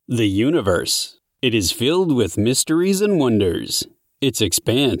The universe. It is filled with mysteries and wonders. Its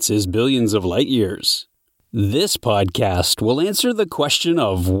expanse is billions of light years. This podcast will answer the question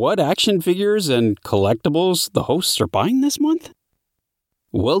of what action figures and collectibles the hosts are buying this month.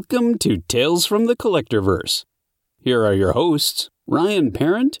 Welcome to Tales from the Collectorverse. Here are your hosts, Ryan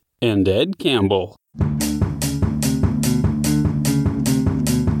Parent and Ed Campbell.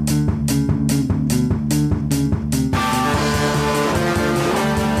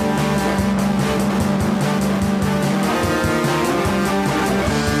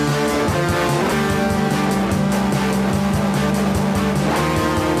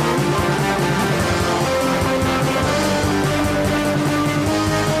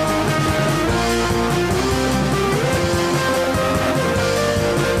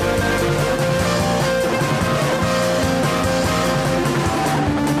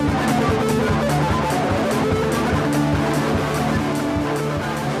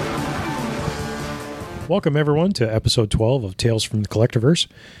 Welcome, everyone, to episode 12 of Tales from the Collectorverse,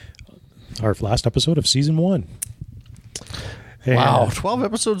 our last episode of season 1. And wow, 12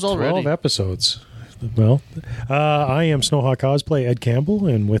 episodes already. 12 episodes. Well, I am Snowhawk Cosplay, Ed Campbell,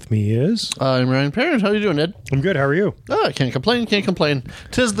 and with me is... I'm Ryan Parent. How are you doing, Ed? I'm good. How are you? I can't complain, can't complain.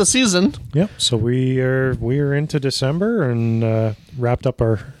 'Tis the season. Yep, so we are into December and wrapped up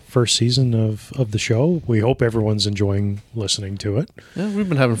our first season of the show. We hope everyone's enjoying listening to it. Yeah, we've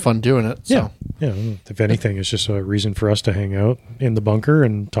been having fun doing it. So. Yeah. If anything, it's just a reason for us to hang out in the bunker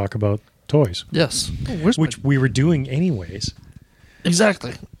and talk about toys. Yes. Which we were doing anyways.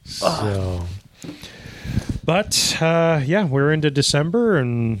 Exactly. So, but we're into December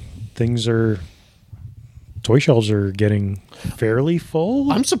and toy shelves are getting fairly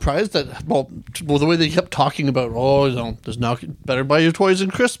full. I'm surprised that, the way they kept talking about, there's not, better buy your toys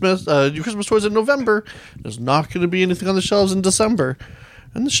in Christmas, your Christmas toys in November. There's not going to be anything on the shelves in December.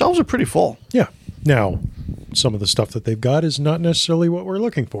 And the shelves are pretty full. Yeah. Now, some of the stuff that they've got is not necessarily what we're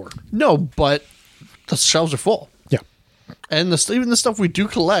looking for. No, but the shelves are full. Yeah. And even the stuff we do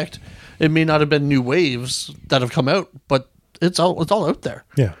collect, it may not have been new waves that have come out, but it's all out there.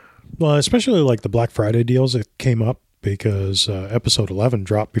 Yeah. Well, especially like the Black Friday deals that came up because episode 11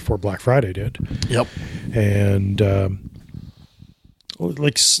 dropped before Black Friday did. Yep. And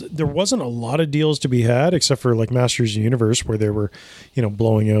there wasn't a lot of deals to be had except for like Masters of the Universe where they were,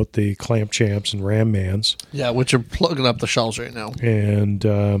 blowing out the Clamp Champs and Ram Mans. Yeah, which are plugging up the shelves right now. And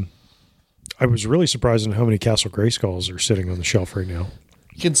I was really surprised at how many Castle Grayskulls are sitting on the shelf right now.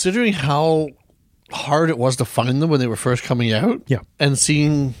 Considering how hard it was to find them when they were first coming out. Yeah. And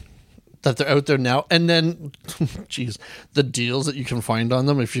seeing that they're out there now. And then, the deals that you can find on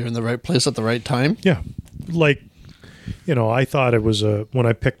them if you're in the right place at the right time. Yeah. Like, I thought it was when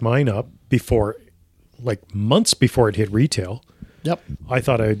I picked mine up before, like months before it hit retail. Yep. I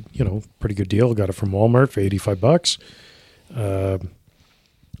thought pretty good deal. Got it from Walmart for $85.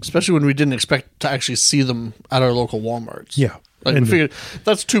 Especially when we didn't expect to actually see them at our local Walmarts. Yeah. Like we figured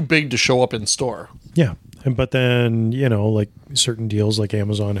that's too big to show up in store. Yeah. But then, like certain deals like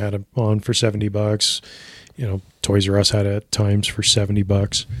Amazon had it on for $70. Toys R Us had it at times for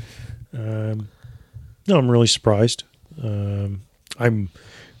 $70. No, I'm really surprised. When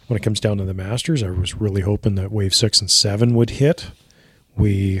it comes down to the Masters, I was really hoping that Wave 6 and 7 would hit.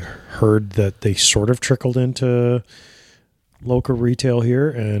 We heard that they sort of trickled into local retail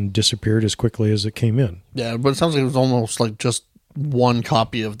here and disappeared as quickly as it came in. Yeah, but it sounds like it was almost like just one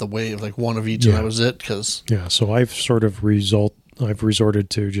copy of the Wave, like one of each, and that was it. So I've resorted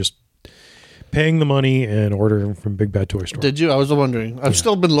to just paying the money and ordering from Big Bad Toy Store. Did you? I was wondering. I've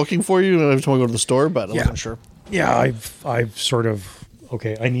still been looking for you every time I go to the store, but I wasn't sure. Yeah, I've sort of,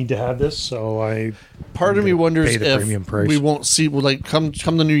 I need to have this, so part of me wonders if we won't see, come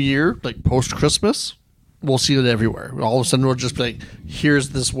the new year, like post-Christmas, we'll see it everywhere. All of a sudden we'll just be like,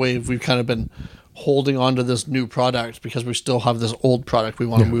 here's this wave. We've kind of been holding on to this new product because we still have this old product we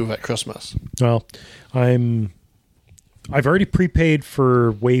want to move at Christmas. Well, I've already prepaid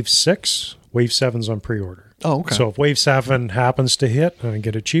for Wave 6. Wave 7's on pre-order. Oh, okay. So if Wave 7 happens to hit and I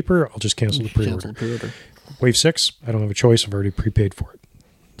get it cheaper, I'll just cancel the pre-order. Wave 6, I don't have a choice. I've already prepaid for it.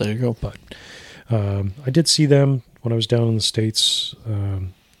 There you go. But I did see them when I was down in the States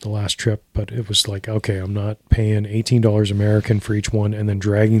the last trip, but it was like, okay, I'm not paying $18 American for each one and then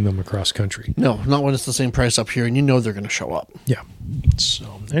dragging them across country. No, not when it's the same price up here and they're going to show up. Yeah.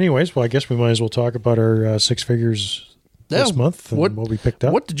 So anyways, I guess we might as well talk about our six figures this month and what we picked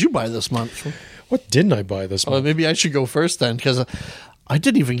up. What did you buy this month? What didn't I buy this month? Maybe I should go first then because I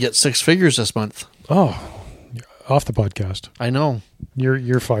didn't even get six figures this month. Oh, off the podcast. I know.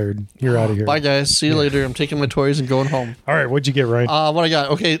 You're fired. You're out of here. Bye, guys. See you later. I'm taking my toys and going home. All right, what'd you get, Ryan? What I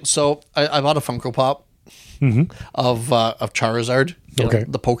got? Okay, so I bought a Funko Pop of Charizard. Okay.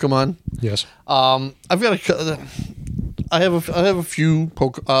 The Pokemon. Yes. I've got I have a few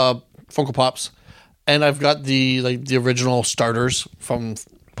Funko Pops, and I've got the original starters from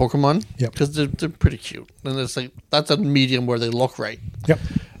Pokemon. Yep. Because they're pretty cute, and it's like that's a medium where they look right. Yep.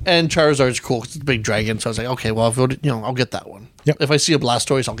 And Charizard's cool because it's a big dragon, so I was like, okay, well, I'll get that one. Yep. If I see a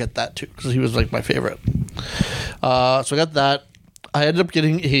Blastoise, I'll get that too because he was like my favorite. So I got that. I ended up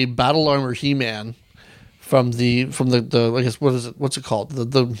getting a Battle Armor He-Man from the I guess what's it called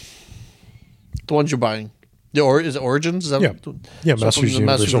the ones you're buying. Is it Origins? Is that Yeah, Masters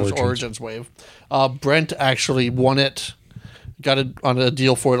Universe Origins wave. Brent actually won it, got it on a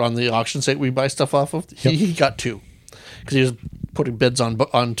deal for it on the auction site we buy stuff off of. He got two because he was putting bids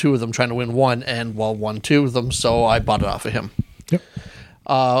on two of them, trying to win one, and won two of them. So I bought it off of him. Yep.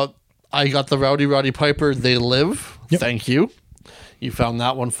 I got the Roddy Piper. They Live. Yep. Thank you. You found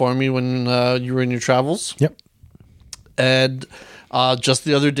that one for me when you were in your travels. Yep. And just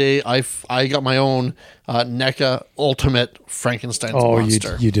the other day, I got my own NECA Ultimate Frankenstein's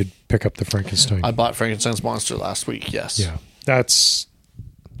Monster. You did pick up the Frankenstein. I bought Frankenstein's Monster last week, yes. Yeah. That's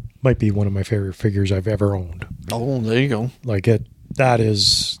might be one of my favorite figures I've ever owned. Oh, there you go. Like that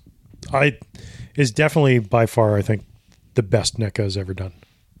is definitely by far, I think, the best NECA has ever done.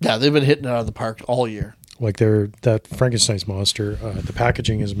 Yeah, they've been hitting it out of the park all year. Like that Frankenstein's Monster, the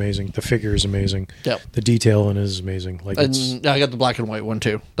packaging is amazing. The figure is amazing. Yep. The detail in it is amazing. Like And I got the black and white one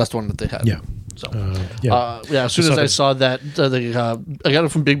too. That's the one that they had. Yeah. So as soon as I saw that, I got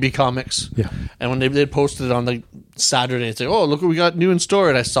it from Big B Comics. Yeah. And when they posted it on the Saturday, it's like, oh, look what we got new in store.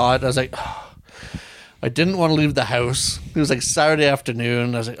 And I saw it. And I was like, oh, I didn't want to leave the house. It was like Saturday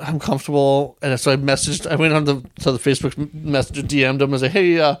afternoon. I was like, I'm comfortable. And so I went on to the Facebook Messenger, DM'd him. I was like,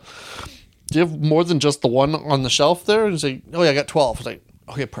 hey, do you have more than just the one on the shelf there? And he's like, oh, yeah, I got 12. I was like,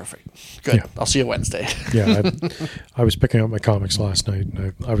 okay, perfect. Good. Yeah. I'll see you Wednesday. Yeah. I was picking up my comics last night,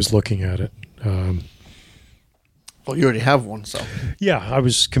 and I was looking at it. Well, you already have one, so. Yeah, I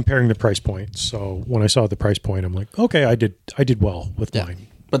was comparing the price point. So when I saw the price point, I'm like, okay, I did well with mine.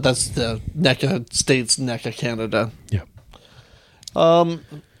 But that's the NECA States, NECA Canada. Yeah.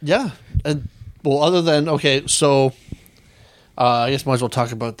 Yeah. And, well, other than, okay, so I guess might as well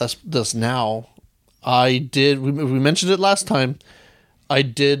talk about this now. I did, we mentioned it last time. I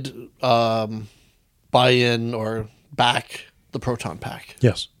did buy in or back the Proton Pack.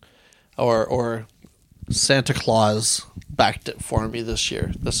 Yes. Or Santa Claus backed it for me this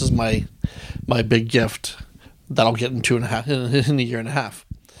year. This is my big gift that I'll get in in a year and a half.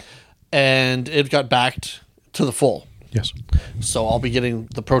 And it got backed to the full. Yes. So I'll be getting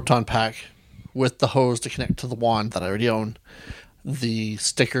the Proton Pack with the hose to connect to the wand that I already own, the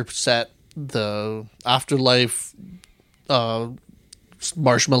sticker set, the Afterlife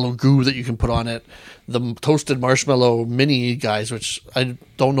marshmallow goo that you can put on it, the toasted marshmallow mini guys, which I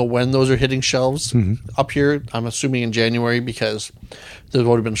don't know when those are hitting shelves up here. I'm assuming in January because they've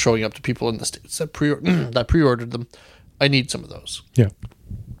already been showing up to people in the States that pre-ordered them. I need some of those. Yeah.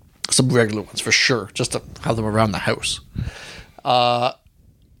 Some regular ones for sure, just to have them around the house.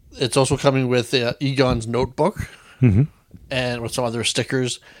 It's also coming with Egon's notebook and with some other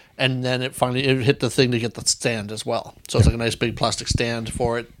stickers. And then it hit the thing to get the stand as well. So it's like a nice big plastic stand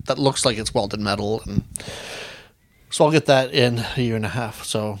for it that looks like it's welded metal. And so I'll get that in a year and a half.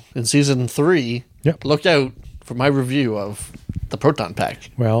 So in season 3, look out for my review of the Proton Pack.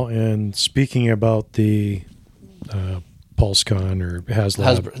 Well, and speaking about the PulseCon or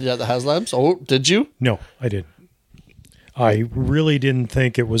HasLab. The HasLabs. Oh, did you? No, I didn't. I really didn't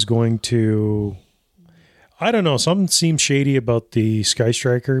think it was going to... I don't know. Something seemed shady about the Sky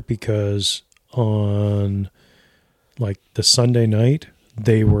Striker because on like the Sunday night,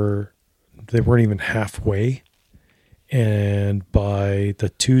 they weren't even halfway. And by the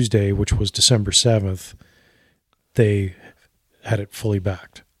Tuesday, which was December 7th, they had it fully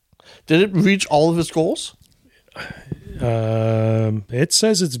backed. Did it reach all of its goals? It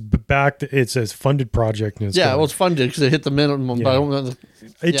says it's backed. It says funded project. And it's funded because it hit the minimum. Yeah. But I don't know.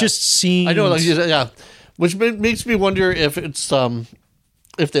 It just seems... I know, which makes me wonder if it's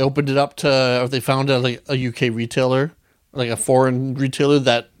if they opened it up to, if they found a UK retailer, like a foreign retailer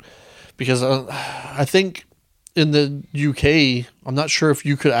that, because I think in the UK, I'm not sure if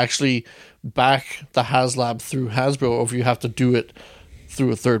you could actually back the HasLab through Hasbro or if you have to do it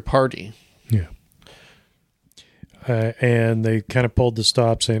through a third party. Yeah. And they kind of pulled the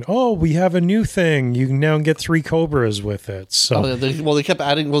stop saying, oh, we have a new thing. You can now get 3 Cobras with it. So they kept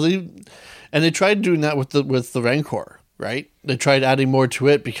adding, And they tried doing that with the Rancor, right? They tried adding more to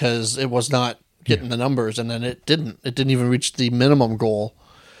it because it was not getting the numbers, and then it didn't. It didn't even reach the minimum goal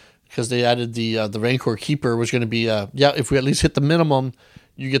because they added the Rancor Keeper was going to be if we at least hit the minimum,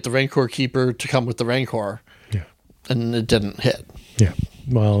 you get the Rancor Keeper to come with the Rancor. Yeah. And it didn't hit. Yeah.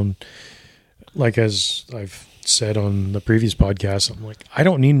 Well, like as I've said on the previous podcast, I'm like, I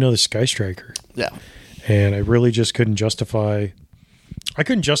don't need another Sky Striker. Yeah. And I really just couldn't justify the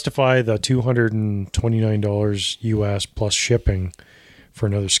 $229 US plus shipping for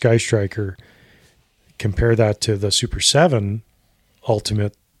another Sky Striker. Compare that to the Super 7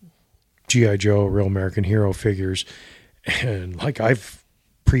 Ultimate G.I. Joe Real American Hero figures. And like I've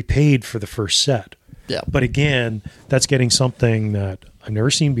prepaid for the first set. Yeah. But again, that's getting something that I've never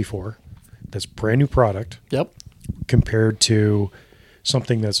seen before. That's brand new product. Yep. Compared to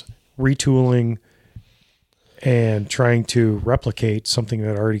something that's retooling and trying to replicate something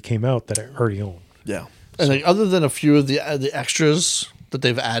that already came out that I already own. Yeah. And like, other than a few of the extras that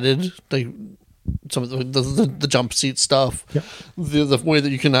they've added, some of the jump seat stuff, Yep. the way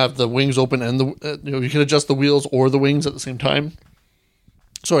that you can have the wings open and you can adjust the wheels or the wings at the same time.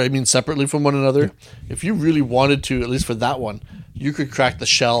 Sorry, I mean separately from one another. Yeah. If you really wanted to, at least for that one, you could crack the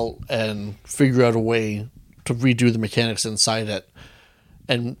shell and figure out a way to redo the mechanics inside it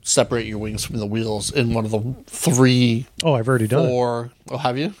and separate your wings from the wheels in one of the 3. Oh, I've already done it. Oh,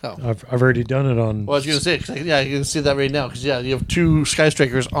 have you? Oh. I've already done it on. Well, I was going to say, you can see that right now because you have 2 Sky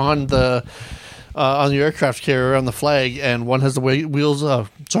Strikers on the aircraft carrier on the flag, and one has the wheels.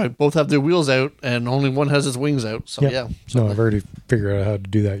 Both have their wheels out, and only one has its wings out. So No, I've already figured out how to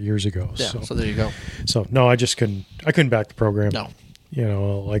do that years ago. Yeah. So there you go. So no, I just couldn't. I couldn't back the program. No. You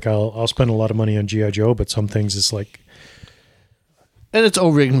know, like I'll spend a lot of money on G.I. Joe, but some things it's like. And it's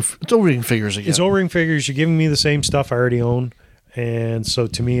O-ring figures again. It's O-ring figures. You're giving me the same stuff I already own. And so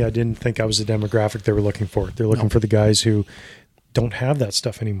to me, I didn't think I was the demographic they were looking for. They're looking for the guys who don't have that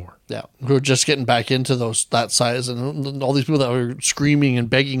stuff anymore. Yeah, who are just getting back into that size, and all these people that are screaming and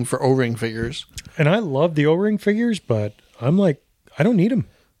begging for O-ring figures. And I love the O-ring figures, but I'm like, I don't need them.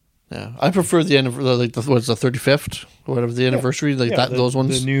 Yeah, I prefer the end of what's the 35th or whatever the anniversary, those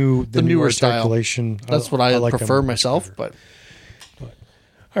ones, the newer style. That's what I like prefer myself, but.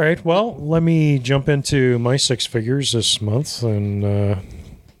 All right, well, let me jump into my 6 figures this month, and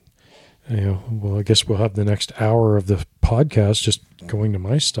I guess we'll have the next hour of the podcast just going to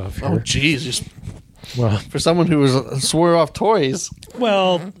my stuff here. Oh, geez. Well, for someone who swore off toys.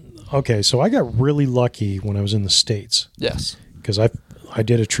 Well, okay, so I got really lucky when I was in the States. Yes. Because I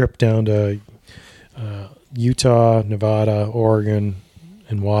did a trip down to Utah, Nevada, Oregon,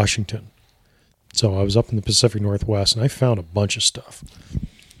 and Washington. So I was up in the Pacific Northwest, and I found a bunch of stuff.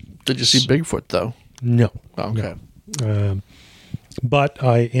 Did you see Bigfoot, though? No. Oh, okay. No. But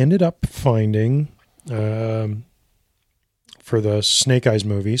I ended up finding, for the Snake Eyes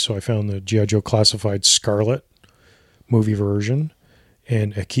movie, so I found the G.I. Joe Classified Scarlet movie version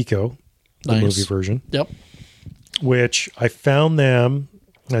and Akiko, the movie version. Yep. Which I found them,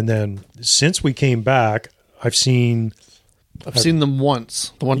 and then since we came back, I've seen them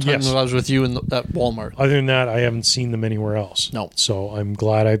once. The one time that I was with you at Walmart. Other than that, I haven't seen them anywhere else. No. So I'm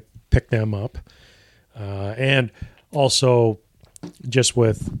glad I picked them up. And also, just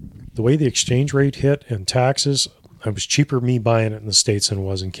with the way the exchange rate hit and taxes, it was cheaper me buying it in the States than it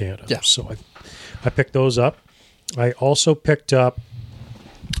was in Canada. Yeah. So I picked those up. I also picked up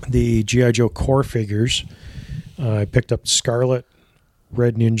the G.I. Joe core figures. I picked up Scarlet,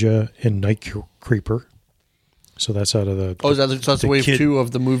 Red Ninja, and Night Creeper. So that's out of the... Oh, that's wave 2 of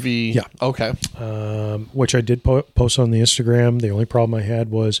the movie? Yeah. Okay. Which I did post on the Instagram. The only problem I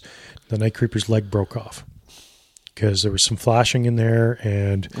had was the Night Creeper's leg broke off. Because there was some flashing in there,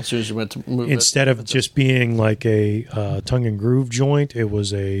 and as soon as you went to move instead of just being like a tongue and groove joint, it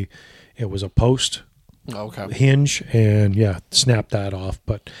was a post hinge, and snapped that off.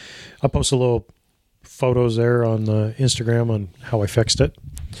 But I'll post a little photos there on the Instagram on how I fixed it.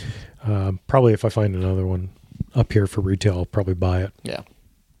 Probably if I find another one up here for retail, I'll probably buy it. Yeah.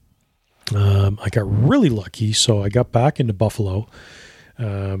 I got really lucky, so I got back into Buffalo.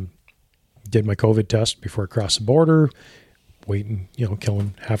 Did my COVID test before I crossed the border, waiting,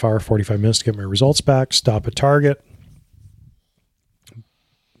 killing half hour, 45 minutes to get my results back, stop at Target,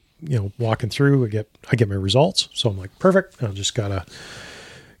 walking through, I get my results. So I'm like, perfect. I just got to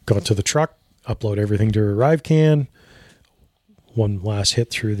go to the truck, upload everything to ArriveCan, one last hit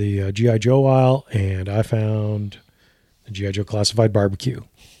through the G.I. Joe aisle, and I found the G.I. Joe Classified Barbecue.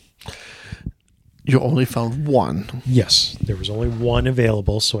 You only found one. Yes, there was only one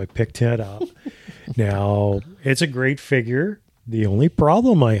available, so I picked it up. Now, it's a great figure. The only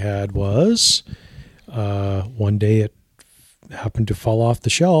problem I had was one day it happened to fall off the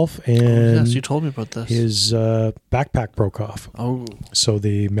shelf, and yes, you told me about this. his backpack broke off. Oh, So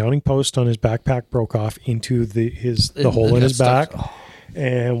the mounting post on his backpack broke off into the hole in got his back, stuck.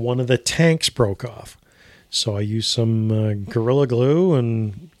 and one of the tanks broke off. So I used some Gorilla Glue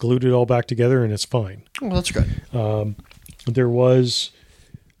and glued it all back together, and it's fine. Oh, that's good. There was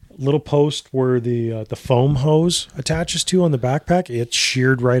a little post where the foam hose attaches to on the backpack. It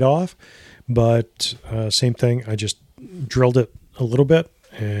sheared right off, but same thing. I just drilled it a little bit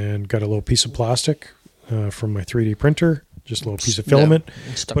and got a little piece of plastic from my 3D printer, just a little piece of filament,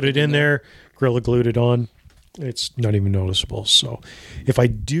 stuck put it in there, Gorilla Glued it on. It's not even noticeable. So if I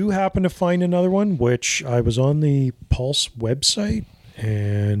do happen to find another one, which I was on the Pulse website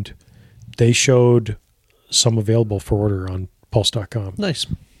and they showed some available for order on Pulse.com Nice.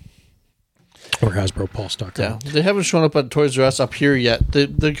 or HasbroPulse.com. Yeah, they haven't shown up at Toys R Us up here yet. They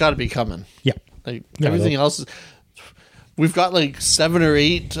got to be coming. Yeah. Like Yeah, everything else, we've got like 7 or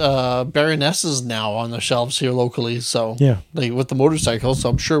 8 Baronesses now on the shelves here locally. So Yeah. like with the motorcycles, so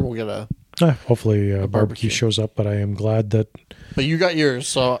I'm sure we'll get a. Hopefully barbecue barbecue. shows up, but I am glad that But you got yours,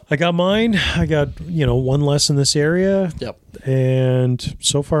 so I got mine. I got, one less in this area. yep. And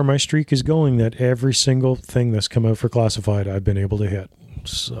so far my streak is going that every single thing that's come out for Classified I've been able to hit.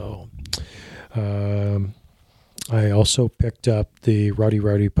 So I also picked up the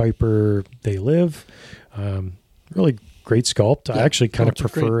Rowdy Piper They Live. Really great sculpt. I Yeah, actually kind of sculpts are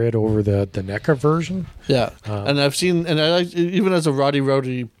prefer it over the NECA version. Yeah, and I've seen, and I like, even as a Roddy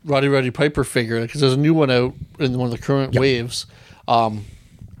Piper figure, because there's a new one out in one of the current waves.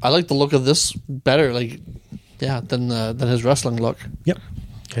 I like the look of this better, than his wrestling look. Yep.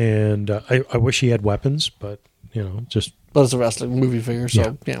 And I wish he had weapons, but just But it's a wrestling movie figure,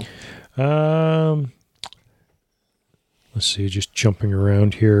 so yeah. Let's see, just jumping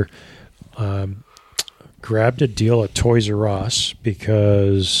around here. Grabbed a deal at Toys R Us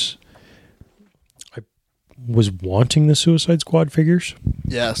because I was wanting the Suicide Squad figures,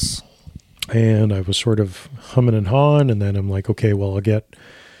 Yes. and I was sort of humming and hawing, and then I'm like, okay, well, I'll get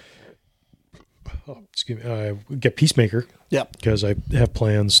Peacemaker Yep. because I have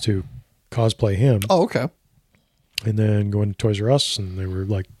plans to cosplay him, Oh, okay. and then go into Toys R Us, and they were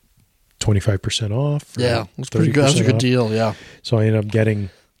like 25% off. or Yeah, it's pretty good. That's a 30% good off. deal. Yeah. So I ended up getting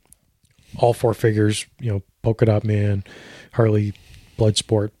all 4 figures, Polka Dot Man, Harley,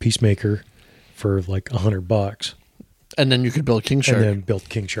 Bloodsport, Peacemaker for like $100, And then you could build King Shark. and then built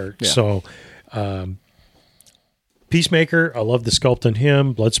King Shark. Yeah. So Peacemaker, I love the sculpt on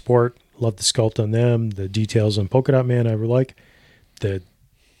him. Bloodsport, love the sculpt on them. The details on Polka Dot Man, I would like. The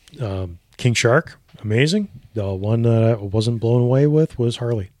King Shark, amazing. The one that I wasn't blown away with was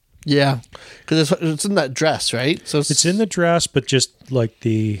Harley. Yeah, because it's in that dress, right? So It's in the dress, but just like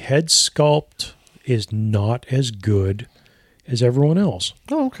the head sculpt is not as good as everyone else.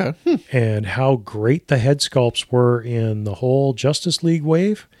 Oh, okay. And how great the head sculpts were in the whole Justice League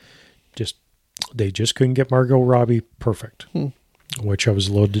wave. They just couldn't get Margot Robbie perfect, which I was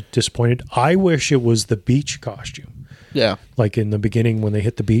a little disappointed. I wish it was the beach costume. Yeah. Like in the beginning when they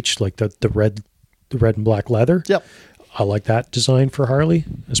hit the beach, like the red and black leather. Yep. I like that design for Harley,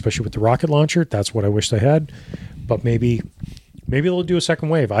 especially with the rocket launcher. That's what I wish they had. But maybe they'll do a second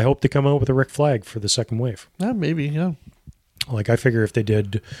wave. I hope they come out with a Rick Flag for the second wave. Yeah, maybe. Yeah. Like I figure if they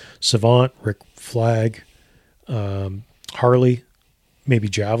did Savant, Rick Flag, Harley, maybe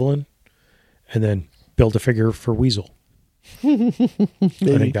Javelin, and then build a figure for Weasel. I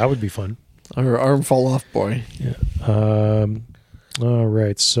think that would be fun. Or arm fall off boy. All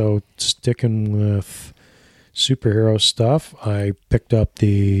right, so sticking with superhero stuff, I picked up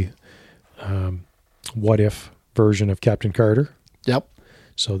the What If version of Captain Carter. Yep.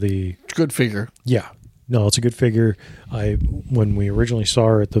 So Good figure. yeah, no, it's a good figure. When we originally saw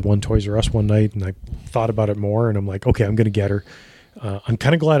her at the one Toys R Us one night, and I thought about it more, and I'm like, okay, I'm going to get her. I'm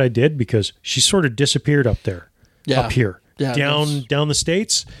kind of glad I did because she sort of disappeared up there, up here, Yeah, down the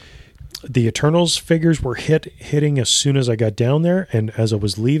States. The Eternals figures were hitting as soon as I got down there, and as I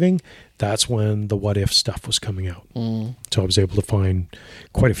was leaving, that's when the What If stuff was coming out. So I was able to find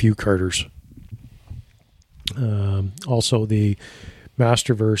quite a few Carters. Also, the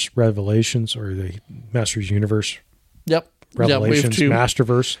Masterverse Revelations, or the Masters Universe Yep. Revelations Yeah, Wave 2.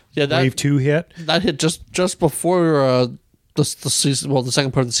 Masterverse. Yeah, that- Wave 2 hit. That hit just before the season. Well, the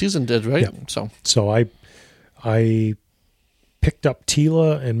second part of the season did, right? Yeah. So So I picked up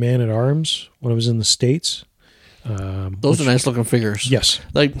Tila and Man at Arms when I was in the States. those are nice looking figures. Yes.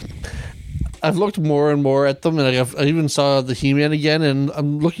 Like I've looked more and more at them, and I even saw the He-Man again, and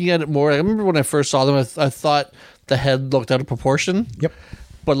I'm looking at it more. I remember when I first saw them, I thought the head looked out of proportion. Yep.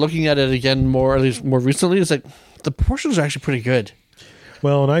 But looking at it again at least more recently, it's like the proportions are actually pretty good.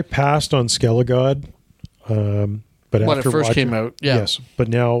 Well, and I passed on Skelegod, but When after it first came out, yeah. Yes, but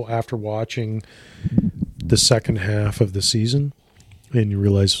now after watching the second half of the season, and you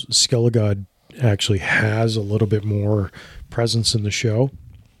realize Skelegod actually has a little bit more presence in the show.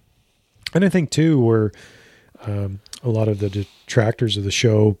 And I think, too, where a lot of the detractors of the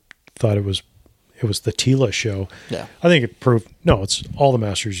show thought it was the Tila show. Yeah. I think it proved, no, it's all the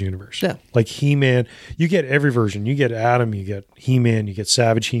Masters universe. Yeah. Like He-Man, you get every version. You get Adam, you get He-Man, you get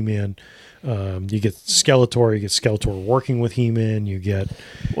Savage He-Man, you get Skeletor, you get Skeletor working with He-Man, you get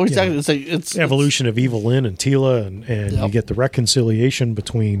Well, exactly. It's evolution of Evil Lyn and Tila, and Yep. you get the reconciliation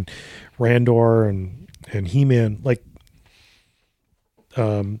between Randor and He-Man. Like,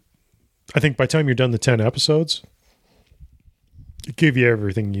 I think by the time you're done the 10 episodes, it gave you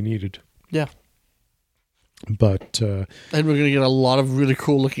everything you needed. Yeah. But And we're going to get a lot of really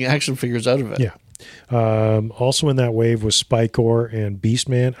cool looking action figures out of it. yeah. Also in that wave was Spikor and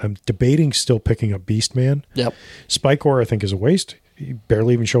Beastman. I'm debating still picking up Beastman. Yep. Spikor, I think, is a waste. He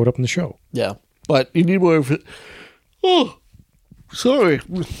barely even showed up in the show. Yeah. But you need more of it. Oh, sorry.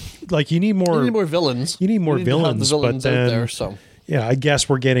 Like, you need more villains. You need more to have villains, the villains but then, out there. So yeah, I guess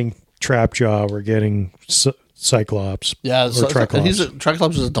we're getting Trapjaw, we're getting Cyclops. yeah, or so, Triclops.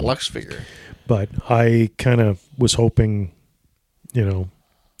 Triclops is a deluxe figure. But I kind of was hoping,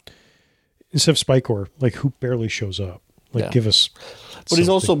 instead of Spikor, like, who barely shows up, like, Yeah. give us. But he's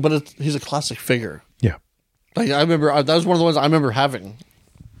something. also he's a classic figure. Yeah. Like I remember that was one of the ones I remember having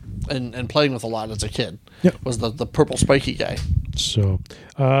and playing with a lot as a kid. Yeah. Was the purple spiky guy. So,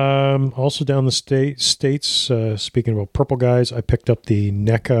 also down the states, speaking about purple guys, I picked up the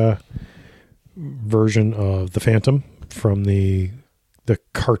NECA version of the Phantom from the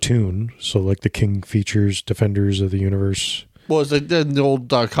cartoon. So, like the King Features Defenders of the Universe. Well, it's the old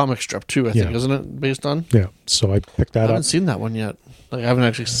comic strip too, I think, Yeah. isn't it? Based on? Yeah. So I picked I that haven't up. seen that one yet. Like I haven't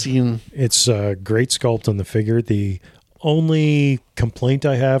actually seen. It's a great sculpt on the figure. The only complaint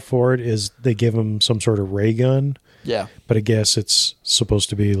I have for it is they give him some sort of ray gun. Yeah. But I guess it's supposed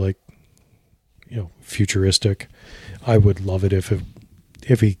to be like, futuristic. I would love it if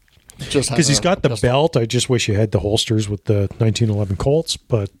he, Just because he's got the pistol. belt. I just wish he had the holsters with the 1911 Colts.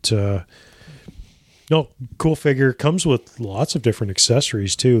 But no, cool figure. Comes with lots of different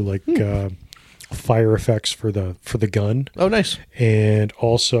accessories too, like fire effects for the gun, Oh, nice. and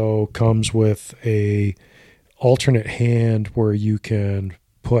also comes with a alternate hand where you can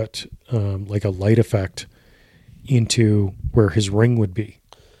put like a light effect into where his ring would be.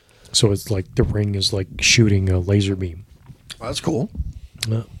 So it's like the ring is like shooting a laser beam. Well, that's cool.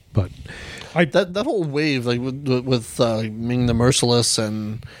 But That whole wave, like with Ming the Merciless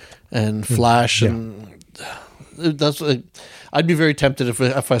and Flash, Yeah. and that's I'd be very tempted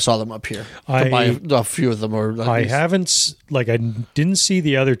if I saw them up here to buy a few of them. Or at I least- haven't, like, I didn't see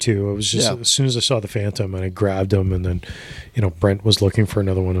the other two. It was just Yeah. as soon as I saw the Phantom and I grabbed them, and then, Brent was looking for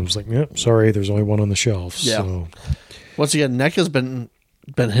another one. I was like, yep, sorry, there's only one on the shelf. Yeah. So, Once again, NECA's been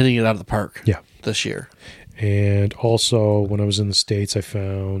hitting it out of the park. Yeah. This year. and also when I was in the States, I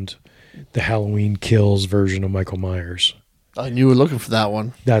found the Halloween Kills version of Michael Myers. I knew you were looking for that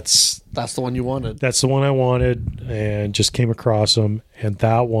one. That's That's the one you wanted. the one I wanted, and just came across them. And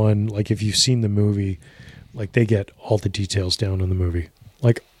that one, like, if you've seen the movie, like, they get all the details down in the movie.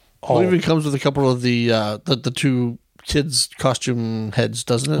 Like, I all, believe it comes with a couple of the two kids' costume heads,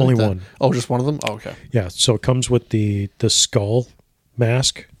 doesn't it? Only Like that- one. Oh, just one of them? Oh, okay. yeah. So it comes with the skull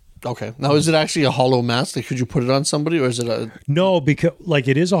mask. Okay. Now, is it actually a hollow mask? Like, could you put it on somebody, or is it a... No, because, like,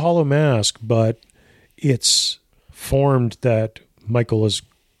 it is a hollow mask, but it's formed that Michael is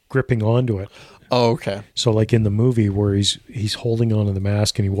gripping onto it. Oh, okay. So, like in the movie where he's holding onto the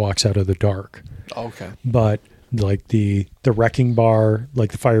mask and he walks out of the dark. Okay. But like the wrecking bar,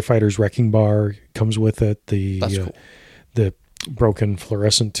 like the firefighter's wrecking bar comes with it. That's cool. The broken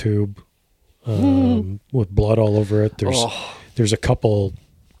fluorescent tube with blood all over it. There's a couple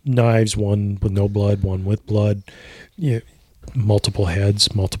knives, one with no blood, one with blood. Multiple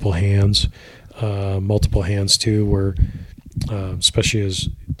heads, multiple hands too, where especially as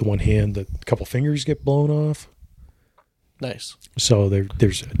the one hand, that a couple fingers get blown off. Nice. So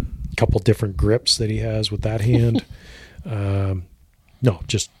there's a couple different grips that he has with that hand. No,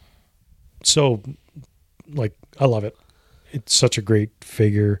 just so, like, I love it. It's such a great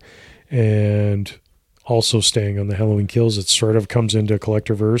figure. And also staying on the Halloween Kills, it sort of comes into a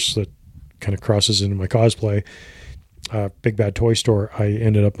collector-verse that kind of crosses into my cosplay. Big Bad Toy Store, I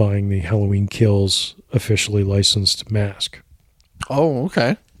ended up buying the Halloween Kills officially licensed mask. Oh,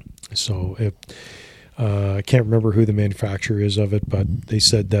 okay. So it, I can't remember who the manufacturer is of it, but they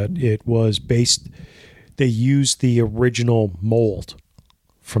said that it was based. They used the original mold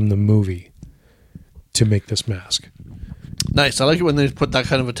from the movie to make this mask. Nice. I like it when they put that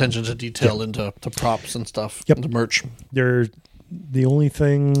kind of attention to detail into props and stuff. Yep. Into merch. The only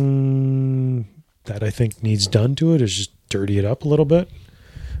thing that I think needs done to it is just dirty it up a little bit.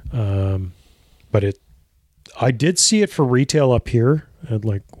 But I did see it for retail up here at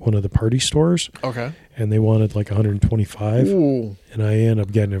like one of the party stores. Okay. And they wanted like 125. Ooh. And I ended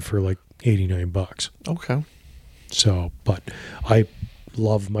up getting it for like $89. Okay. So, but I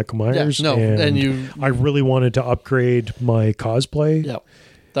love Michael Myers. Yeah, and I really wanted to upgrade my cosplay. Yeah.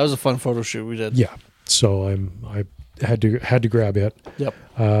 That was a fun photo shoot we did. Yeah. So I had to grab it. Yep.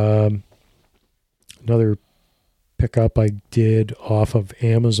 Another pickup I did off of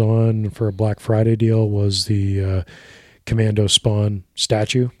Amazon for a Black Friday deal was the Commando Spawn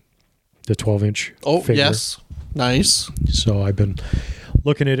statue, the 12-inch figure. Yes. Nice. So I've been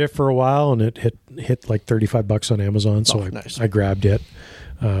looking at it for a while, and it hit like $35 on Amazon. So nice. I grabbed it.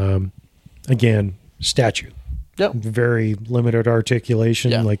 Again, statue. Yep. Very limited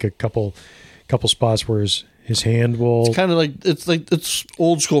articulation, like a couple spots where his hand will. It's kind of like it's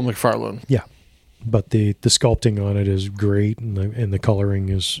old school McFarlane. Yeah, but the sculpting on it is great, and the coloring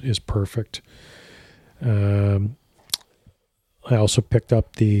is perfect. I also picked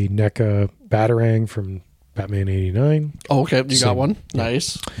up the NECA Batarang from Batman '89. Oh, okay, you got one. Yeah.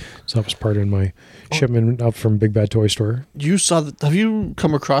 Nice. So that was part of my shipment up from Big Bad Toy Store. You saw that? Have you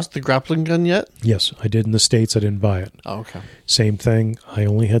come across the grappling gun yet? Yes, I did in the States. I didn't buy it. Oh, okay. Same thing. I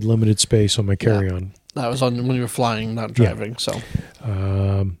only had limited space on my carry-on. That was on when you were flying, not driving. So,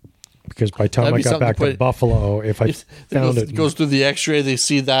 because by the time I got back to Buffalo, if I found it goes through the X-ray, they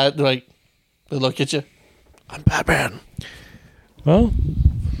see that, like, they look at you. I'm Batman. Well,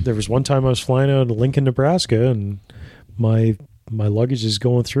 there was one time I was flying out of Lincoln, Nebraska, and my luggage is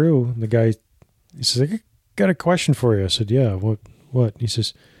going through. And the guy, he says, "I got a question for you." I said, "Yeah, what?" He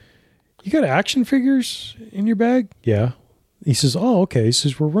says, "You got action figures in your bag?" "Yeah." He says, "Oh, okay." He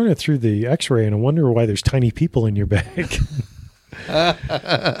says, "We're running through the X-ray, and I wonder why there's tiny people in your bag."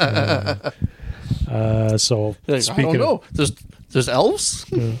 So like, speaking, I don't know. There's elves.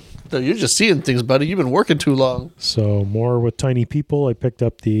 No, you're just seeing things, buddy. You've been working too long. So more with tiny people. I picked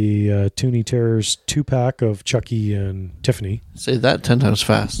up the Toonie Terrors 2-pack of Chucky and Tiffany. Say that 10 times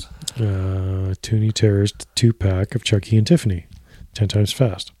fast. Toonie Terrors 2-pack of Chucky and Tiffany, 10 times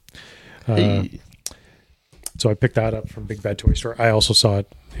fast. Hey. So I picked that up from Big Bad Toy Store. I also saw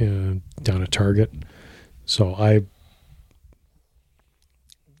it down at Target. So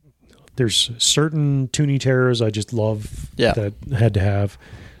there's certain Toonie Terrors I just love that I had to have.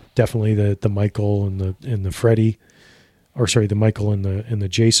 Definitely the Michael and the Freddy, or sorry, the Michael and the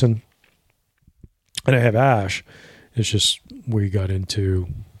Jason. And I have Ash. It's just we got into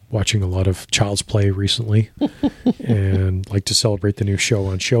watching a lot of Child's Play recently, and like to celebrate the new show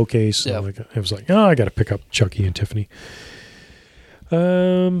on Showcase. Yeah. I was like, I got to pick up Chucky and Tiffany.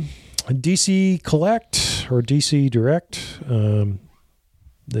 DC Collect or DC Direct.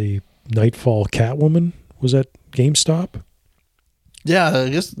 The Nightfall Catwoman was at GameStop. Yeah, I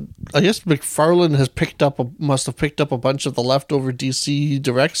guess McFarlane must have picked up a bunch of the leftover DC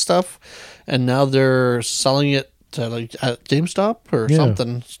Direct stuff, and now they're selling it to like at GameStop or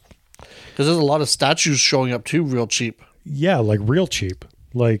something. Because there's a lot of statues showing up too, real cheap. Yeah, like real cheap.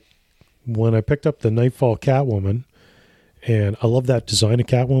 Like when I picked up the Nightfall Catwoman, and I love that design of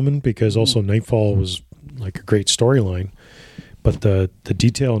Catwoman because also Nightfall was like a great storyline. But the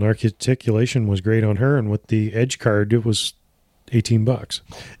detail and articulation was great on her, and with the Edge card, it was $18.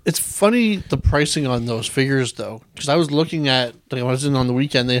 It's funny the pricing on those figures though, because I was looking at when I was in on the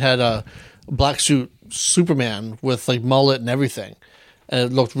weekend, they had a black suit Superman with like mullet and everything, and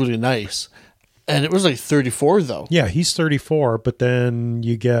it looked really nice. And it was like $34 though. Yeah, he's $34, but then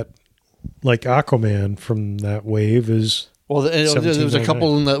you get like Aquaman from that wave is. Well, there was a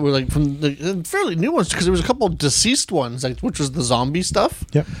couple that were like from the fairly new ones because there was a couple of deceased ones, like which was the zombie stuff.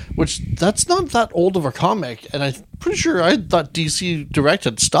 Yep. Which that's not that old of a comic, and I'm pretty sure I thought DC Direct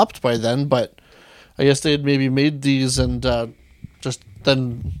had stopped by then, but I guess they had maybe made these and just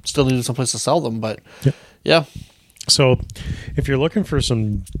then still needed someplace to sell them. But yeah. So, if you're looking for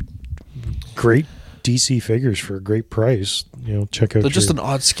some great DC figures for a great price, check out. They're just an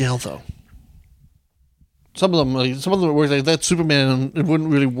odd scale though. Some of them work like that. Superman, it wouldn't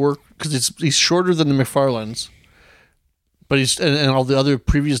really work because he's shorter than the McFarlanes, but and all the other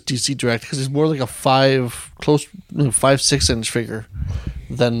previous DC Direct because he's more like a 5-6 inch figure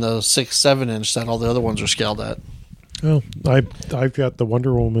than the 6-7 inch that all the other ones are scaled at. Well, I've got the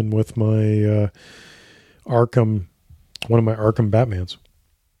Wonder Woman with my Arkham, one of my Arkham Batmans.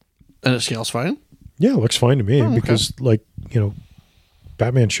 And it scales fine? Yeah, it looks fine to me Oh, okay. because, like,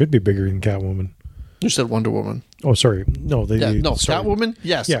 Batman should be bigger than Catwoman. You said Wonder Woman. Oh, sorry. No, sorry. Catwoman?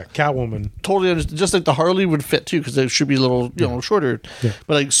 Yes. Yeah, Catwoman. Totally understand. Just like the Harley would fit too, because it should be a little, shorter. Yeah.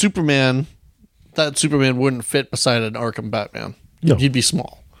 But like Superman, that Superman wouldn't fit beside an Arkham Batman. No. He'd be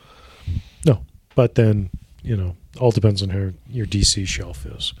small. No, but then, all depends on how your DC shelf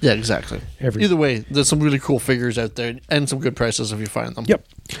is. Yeah, exactly. Every- Either way, there's some really cool figures out there and some good prices if you find them. Yep.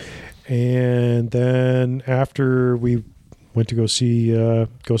 And then after we went to go see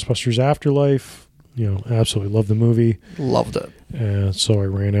Ghostbusters Afterlife, absolutely loved the movie. Loved it. And so I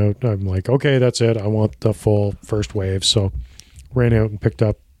ran out. I'm like, okay, that's it. I want the full first wave. So ran out and picked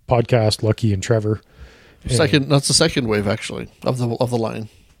up Podcast, Lucky, and Trevor. And- That's the second wave actually of the line.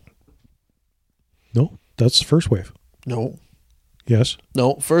 No, that's the first wave. No. Yes.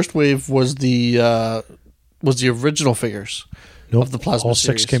 No, first wave was the original figures No. of the Plasma all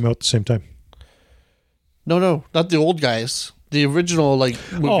series. six came out at the same time. No, not the old guys. The original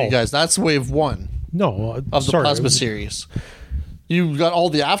movie guys. That's wave 1 No, of the Plasma series. You got all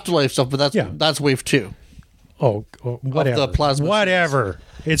the Afterlife stuff, but that's wave 2. Oh, whatever. the Plasma whatever.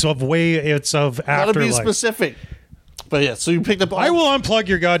 It's of Gotta Afterlife. be specific. But yeah, so you picked up. I will unplug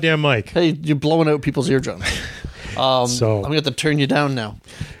your goddamn mic. Hey, you're blowing out people's eardrums. So I'm going to have to turn you down now.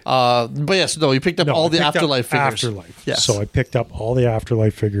 But yes, no, you picked up all I the picked up Afterlife figures. Afterlife. Yes. So I picked up all the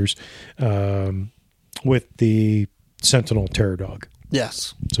Afterlife figures with the Sentinel Terror Dog.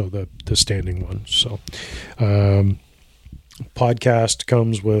 Yes. So the standing one. So podcast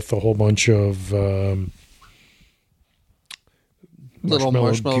comes with a whole bunch of Little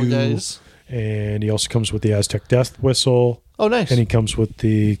marshmallow goo, guys. and he also comes with the Aztec Death Whistle. Oh, nice. And he comes with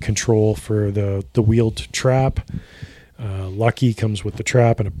the control for the wheeled trap. Lucky comes with the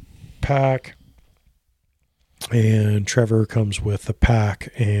trap and a pack. And Trevor comes with a pack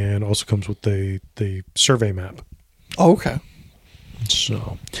and also comes with the survey map. Oh, okay.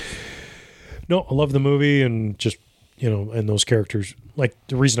 So, no, I love the movie and just, and those characters. Like,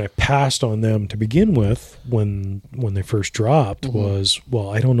 the reason I passed on them to begin with when they first dropped was, well,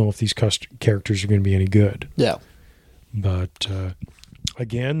 I don't know if these characters are going to be any good. Yeah. But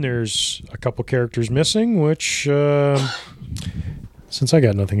again, there's a couple characters missing, which since I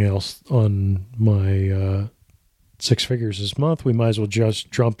got nothing else on my six figures this month, we might as well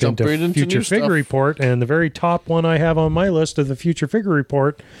just jump right into into Future new Figure stuff. Report. And the very top one I have on my list of the Future Figure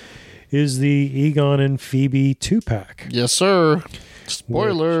Report is the Egon and Phoebe 2-pack. Yes, sir.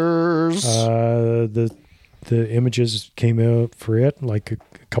 Spoilers. The images came out for it like a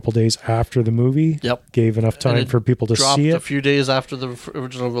couple days after the movie. Yep. Gave enough And time it for people to dropped see it. a few days after the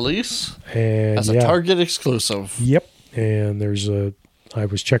original release And as a Target exclusive. Yep. And I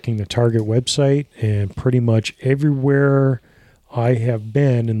was checking the Target website, and pretty much everywhere I have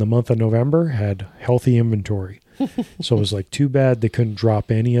been in the month of November had healthy inventory. So it was like, too bad they couldn't drop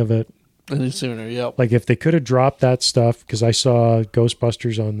any of it. Any sooner, yep. Like, if they could have dropped that stuff, because I saw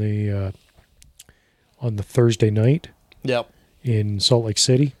Ghostbusters on the Thursday night Yep. in Salt Lake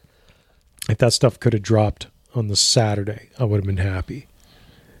City. If that stuff could have dropped on the Saturday, I would have been happy.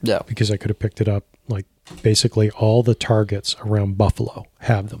 Yeah. Because I could have picked it up. Like, basically all the Targets around Buffalo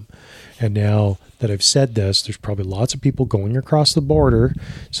have them. And now that I've said this, there's probably lots of people going across the border.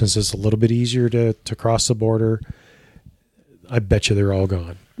 Since it's a little bit easier to cross the border, I bet you they're all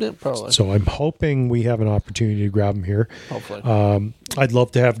gone. Yeah, probably. So I'm hoping we have an opportunity to grab them here. Hopefully. I'd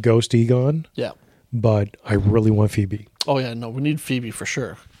love to have Ghost Egon, yeah. but I really want Phoebe. Oh, yeah, no, we need Phoebe for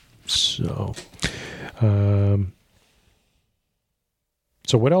sure. So,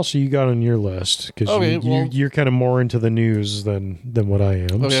 so what else you got on your list? Because you're kind of more into the news than what I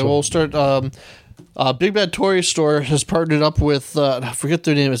am. Okay, so. we'll start. Big Bad Toy Store has partnered up with, I forget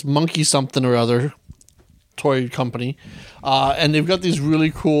their name, it's Monkey something or other toy company. And they've got these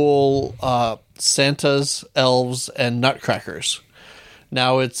really cool Santas, elves, and nutcrackers.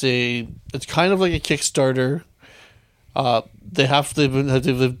 Now it's kind of like a Kickstarter.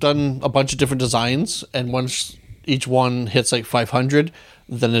 They've done a bunch of different designs, and once each one hits like 500,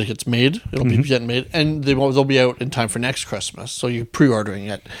 then it gets made. It'll be getting made, and they'll be out in time for next Christmas. So you're pre-ordering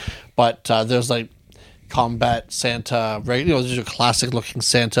it. But there's like Combat Santa, right? There's a classic looking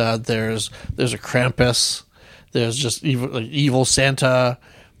Santa. There's a Krampus. There's just evil Santa.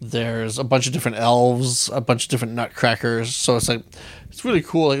 There's a bunch of different elves, a bunch of different nutcrackers. So it's really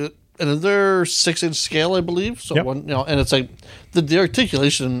cool. And they're 6-inch scale, I believe. So yep. And it's like the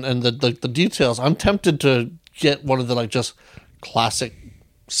articulation and the details. I'm tempted to get one of the just classic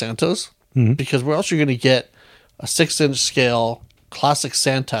Santas, because where else are you going to get a 6-inch scale classic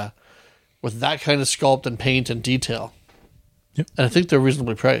Santa with that kind of sculpt and paint and detail. Yep. And I think they're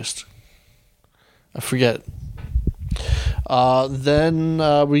reasonably priced. I forget. Then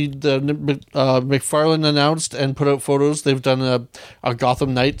McFarlane announced and put out photos. They've done a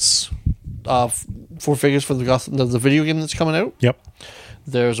Gotham Knights 4 figures for the video game that's coming out. Yep.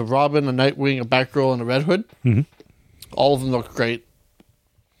 There's a Robin, a Nightwing, a Batgirl, and a Red Hood. Mm-hmm. All of them look great.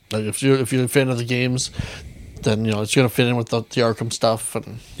 Like if you're a fan of the games, then it's going to fit in with the Arkham stuff.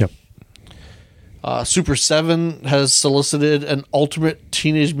 And Yep. Super 7 has solicited an Ultimate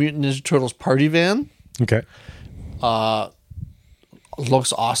Teenage Mutant Ninja Turtles party van. Okay.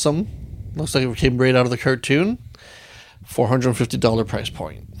 Looks awesome. Looks like it came right out of the cartoon. $450 price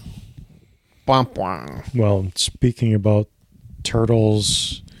point. Bwomp bwomp. Well, speaking about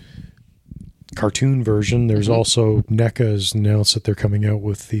Turtles cartoon version, there's also NECA has announced that they're coming out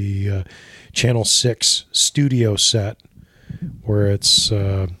with the Channel 6 studio set where it's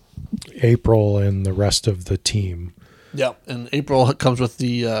April and the rest of the team. Yep, and April comes with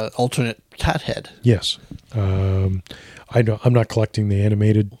the alternate cat head. Yes. I'm not collecting the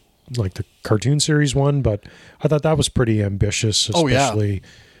animated, like the cartoon series one, but I thought that was pretty ambitious, especially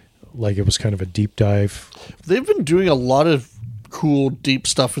like it was kind of a deep dive. They've been doing a lot of cool deep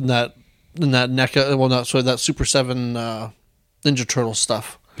stuff in that NECA, that Super 7 Ninja Turtle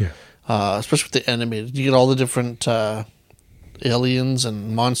stuff. Yeah. Especially with the animated. You get all the different aliens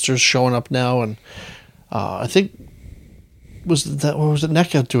and monsters showing up now, and I think was it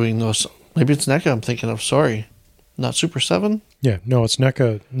NECA doing those? Maybe it's NECA I'm thinking of, sorry. Not Super 7? Yeah, no, it's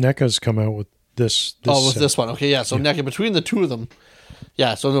NECA. NECA's come out with this with set. this one. Okay, yeah. So NECA, between the two of them.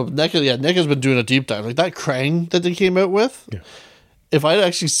 Yeah, so NECA's been doing a deep dive. Like that Krang that they came out with. Yeah. If I'd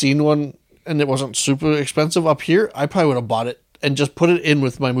actually seen one and it wasn't super expensive up here, I probably would have bought it and just put it in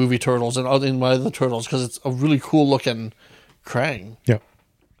with my movie Turtles and in my other Turtles because it's a really cool looking Krang. Yeah.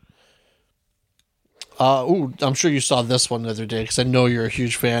 I'm sure you saw this one the other day because I know you're a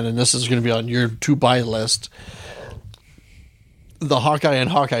huge fan and this is going to be on your to-buy list. The Hawkeye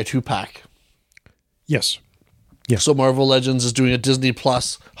and Hawkeye 2-pack. Yes. Yeah. So Marvel Legends is doing a Disney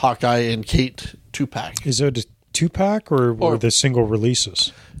Plus Hawkeye and Kate 2-pack. Is it a 2-pack or the single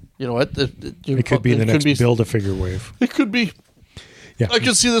releases? You know what? It could be the next Build-A-Figure wave. It could be. Yeah. I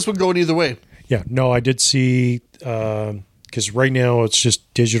could see this one going either way. Yeah. No, I did see, because right now it's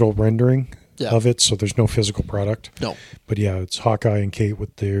just digital rendering of it, so there's no physical product. No. But yeah, it's Hawkeye and Kate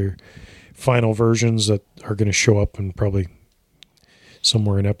with their final versions that are going to show up in probably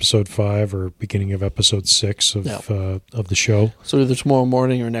somewhere in episode 5 or beginning of episode 6 of the show. So either tomorrow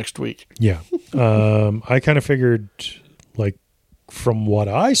morning or next week. Yeah. I kind of figured, like, from what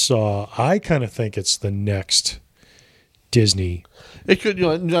I saw, I kind of think it's the next Disney. It could,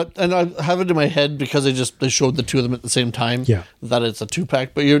 and I have it in my head because they showed the two of them at the same time. Yeah. That it's a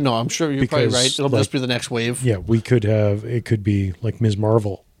 2-pack, but I'm sure you're probably right. It'll just be the next wave. Yeah, it could be like Ms.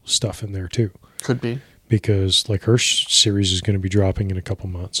 Marvel stuff in there too. Could be. Because like her series is going to be dropping in a couple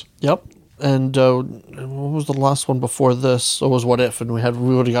months. Yep. And what was the last one before this? It was What If, and we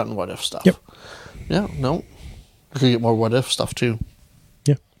would have gotten What If stuff. Yep. Yeah, no. We could get more What If stuff too.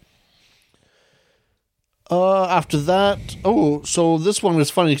 Yeah. After that, so this one was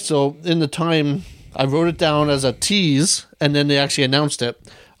funny. So in the time, I wrote it down as a tease, and then they actually announced it.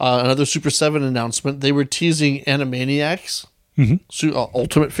 Another Super 7 announcement. They were teasing Animaniacs,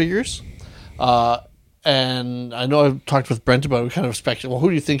 Ultimate figures. And I know I've talked with Brent about it. We kind of speculated, who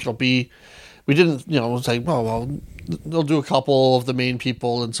do you think it'll be? We didn't, it's like, well, they'll do a couple of the main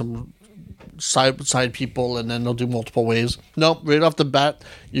people and some side people, and then they'll do multiple waves. Nope, right off the bat,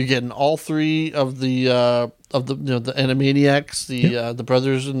 you're getting all 3 of the the Animaniacs, the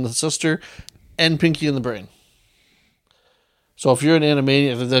brothers and the sister, and Pinky and the Brain. So if you're an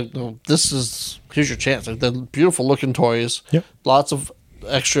Animaniac, here's your chance. They're beautiful looking toys. Yep. Lots of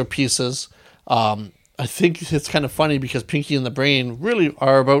extra pieces. I think it's kind of funny because Pinky and the Brain really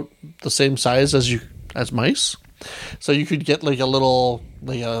are about the same size as mice. So you could get like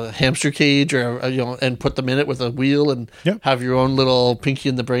a hamster cage or and put them in it with a wheel and have your own little Pinky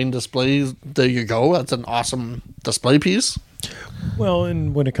and the Brain display. There you go. That's an awesome display piece. Well,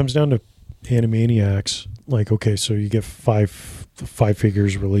 and when it comes down to Animaniacs, like, okay, so you get five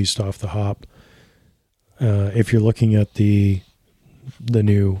figures released off the hop. If you're looking at the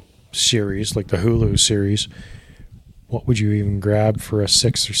new series, like the Hulu series, what would you even grab for a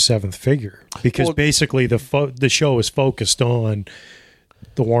 6th or 7th figure? Because basically the show is focused on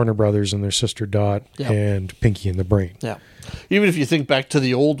the Warner Brothers and their sister Dot and Pinky and the Brain. Yeah. Even if you think back to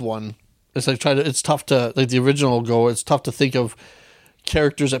the old one, it's like it's tough to, like the original Go, it's tough to think of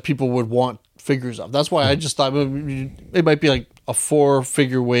characters that people would want figures of. That's why I just thought it might be like a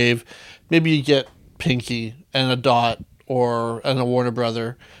 4-figure wave. Maybe you get Pinky and a Dot and a Warner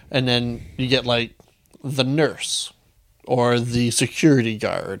Brother, and then you get like the nurse or the security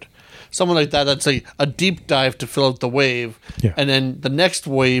guard. Someone like that. That's a deep dive to fill out the wave. Yeah. And then the next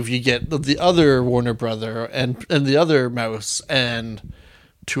wave, you get the other Warner Brother and the other mouse and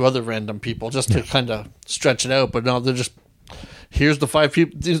 2 other random people just to kind of stretch it out. But no, they're just, here's the 5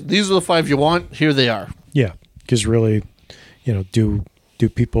 people. These are the 5 you want. Here they are. Yeah. Because really, do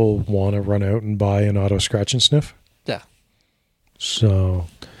people want to run out and buy an auto scratch and sniff? Yeah. So,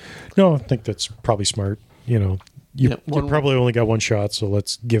 no, I think that's probably smart. You probably only got one shot, so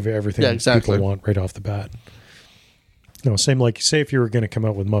let's give everything people want right off the bat. Same like, say if you were going to come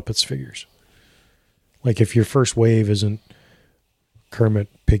out with Muppets figures. Like if your first wave isn't Kermit,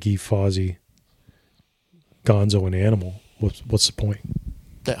 Piggy, Fozzie, Gonzo, and Animal, what's the point?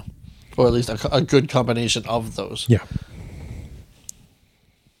 Yeah. Or at least a good combination of those. Yeah.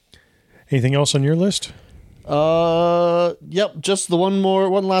 Anything else on your list? Yep, just the one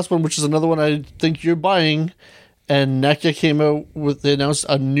last one, which is another one I think you're buying. And NECA came out they announced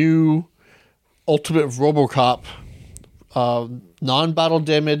a new Ultimate RoboCop, non-battle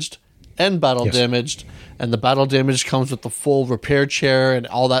damaged and battle damaged. And the battle damage comes with the full repair chair and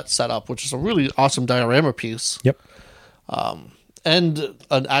all that setup, which is a really awesome diorama piece. Yep. And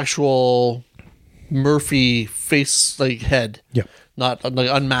an actual Murphy face head. Yep. Not an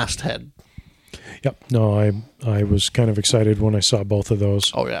unmasked head. Yep. No, I was kind of excited when I saw both of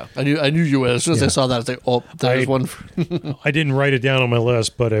those. Oh yeah, I knew you would. As soon as I saw that, I was like, oh, there's one. I didn't write it down on my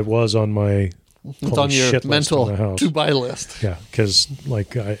list, but it was on my it's on your mental to buy list. Yeah, because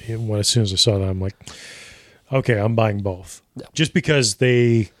as soon as I saw that, I'm like, okay, I'm buying both. Yeah. Just because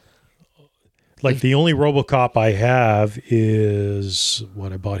the only RoboCop I have is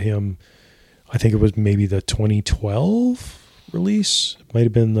what I bought him. I think it was maybe the 2012 release. It might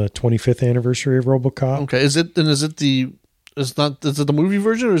have been the 25th anniversary of RoboCop. Okay, is it the movie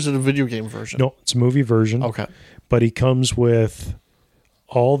version or is it a video game version? No, it's a movie version. Okay, but he comes with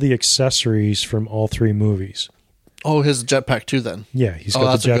all the accessories from all 3 movies. Oh, his jetpack too. Then yeah, he's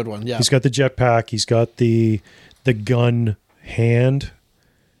got that's a good one. Yeah, he's got the jetpack. He's got the gun hand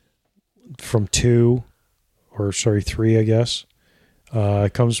from 3, I guess.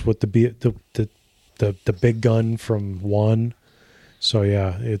 It comes with the big gun from 1. So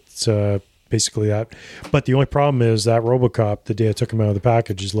yeah, it's basically that. But the only problem is that RoboCop, the day I took him out of the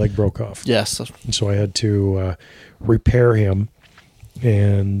package, his leg broke off. Yes. And so I had to repair him.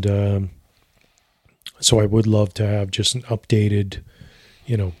 And so I would love to have just an updated,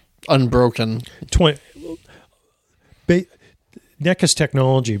 unbroken. NECA's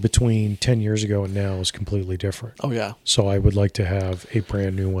technology between 10 years ago and now is completely different. Oh yeah. So I would like to have a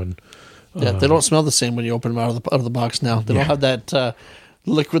brand new one. Yeah, they don't smell the same when you open them out of the box now. They don't have that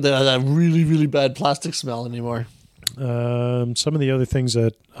liquid, that really, really bad plastic smell anymore. Some of the other things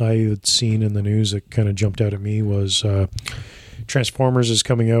that I had seen in the news that kind of jumped out at me was Transformers is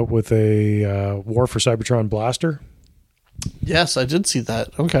coming out with a War for Cybertron blaster. Yes, I did see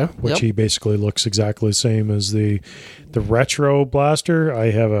that. Okay. Which he basically looks exactly the same as the retro blaster.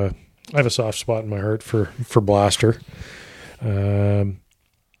 I have a soft spot in my heart for blaster.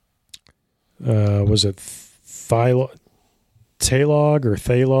 Was it Thalog?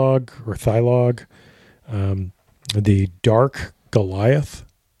 The Dark Goliath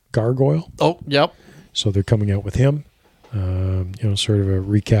Gargoyle. Oh, yep. So they're coming out with him. Sort of a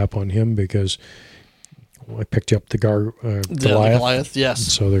recap on him because I picked up the Goliath. The Goliath,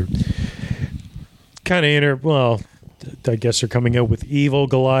 yes. So they're kind of I guess they're coming out with Evil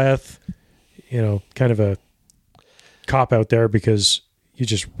Goliath. Kind of a cop out there because you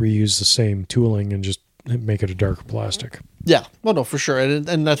just reuse the same tooling and just make it a darker plastic. Yeah, well, no, for sure.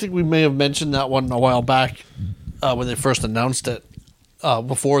 And I think we may have mentioned that one a while back when they first announced it,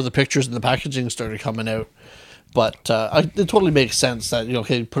 before the pictures and the packaging started coming out. But it totally makes sense that,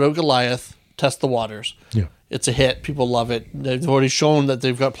 put out Goliath, test the waters. Yeah. It's a hit. People love it. They've already shown that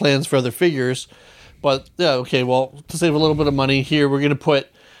they've got plans for other figures. But, yeah, okay, well, to save a little bit of money here, we're going to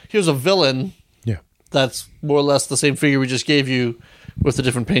here's a villain. Yeah. That's more or less the same figure we just gave you with a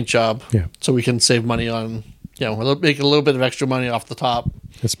different paint job. Yeah. So we can save money on, make a little bit of extra money off the top.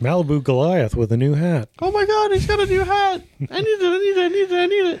 It's Malibu Goliath with a new hat. Oh my God, he's got a new hat. I need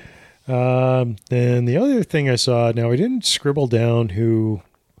it. And the other thing I saw, now I didn't scribble down who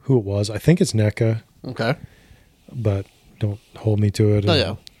it was. I think it's NECA. Okay. But don't hold me to it. Oh,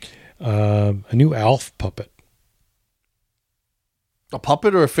 yeah. A new Alf puppet. A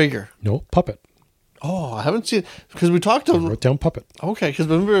puppet or a figure? No, puppet. Oh, I haven't seen, because we talked I wrote down puppet. Okay, because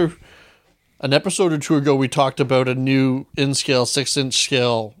remember, an episode or two ago, we talked about a new in-scale, 6-inch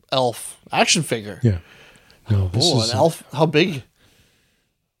scale elf action figure. Yeah. No, this is an elf. How big?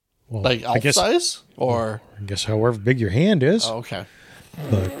 well, Like elf size? Or? I guess however big your hand is. Oh, okay.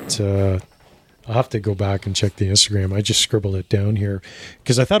 But I'll have to go back and check the Instagram. I just scribbled it down here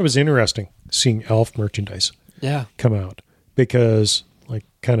because I thought it was interesting seeing elf merchandise Yeah. come out because like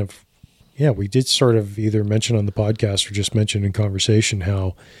kind of, yeah, we did sort of either mention on the podcast or just mention in conversation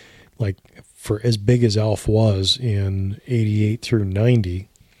how like for as big as elf was in 88 through 90,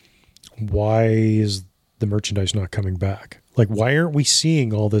 why is the merchandise not coming back? Like, why aren't we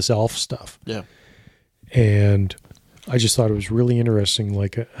seeing all this elf stuff? Yeah. And I just thought it was really interesting,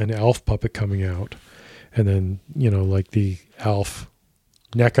 like an elf puppet coming out, and then, you know, like the elf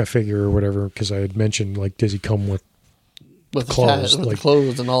NECA figure or whatever, because I had mentioned, like, does he come with clothes? With the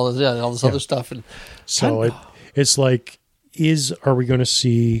clothes and all this, all this other stuff. And so it's like, are we going to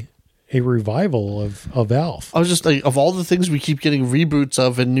see a revival of Elf? I was just like, of all the things we keep getting reboots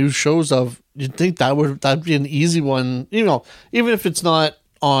of and new shows of, you'd think that'd be an easy one, you know, even if it's not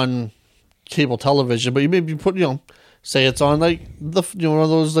on cable television, but you maybe put, you know, say it's on like the, you know, one of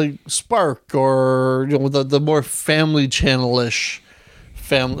those like Spark or, you know, the more family channel-ish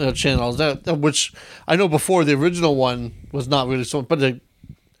channels that, which I know before the original one was not really so, but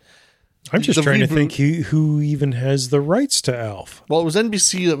I'm just trying to think who even has the rights to Elf. Well, it was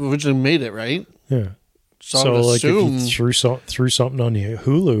NBC that originally made it, right? Yeah. So like if you threw something on the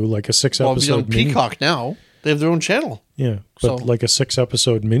Hulu, like a 6-episode on Peacock now, they have their own channel. Yeah, but like a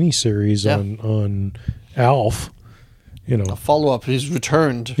 6-episode miniseries on Alf, you know, a follow-up. He's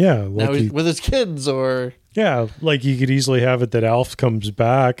returned. Yeah, like now he's with his kids, or yeah, like you could easily have it that Alf comes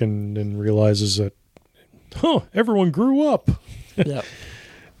back and realizes that, everyone grew up. Yeah.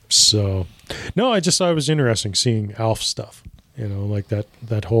 So, no, I just thought it was interesting seeing Alf stuff. You know, like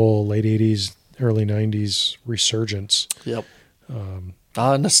that whole late 80s, early 90s resurgence. Yep.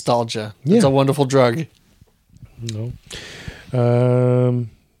 Nostalgia. It's a wonderful drug. No.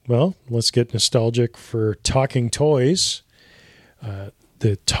 Well, let's get nostalgic for talking toys.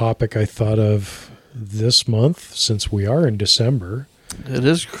 The topic I thought of this month, since we are in December. It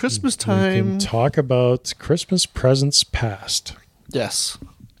is Christmas time. We can talk about Christmas presents past. Yes.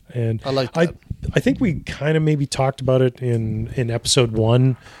 And I like that. I think we kind of maybe talked about it in episode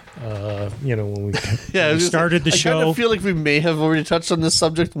 1. You know, when we started the show. I kind of feel like we may have already touched on this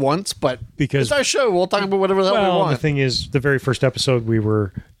subject once, but because it's our show, we'll talk about whatever the hell we want. The thing is, the very first episode we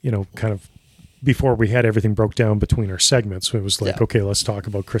were, you know, kind of before we had everything broke down between our segments, it was like, okay, let's talk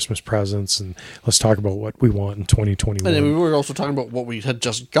about Christmas presents and let's talk about what we want in 2021. And then we were also talking about what we had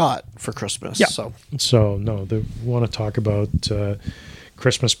just got for Christmas. Yeah. So no, we want to talk about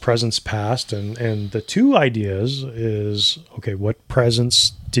Christmas presents past, and the two ideas is, okay, what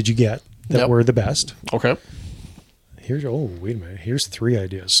presents did you get that were the best? Okay. Wait a minute. Here's 3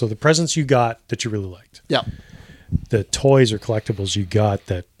 ideas. So the presents you got that you really liked. Yeah. The toys or collectibles you got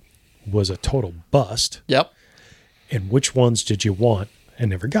that was a total bust. Yep. And which ones did you want and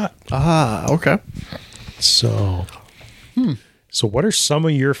never got? Okay. So, So what are some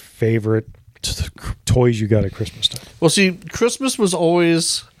of your favorite toys you got at Christmas time? Well, see, Christmas was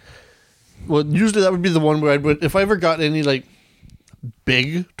always, usually that would be the one where if I ever got any like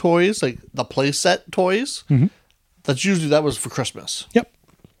big toys, like the play set toys, that was for Christmas. Yep.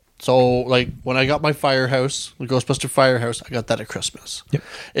 So, like, when I got my Firehouse, the Ghostbuster Firehouse, I got that at Christmas. Yep.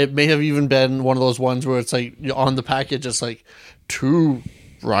 It may have even been one of those ones where it's like, on the package, it's like, to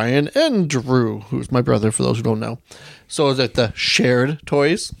Ryan and Drew, who's my brother, for those who don't know. So, it's like the shared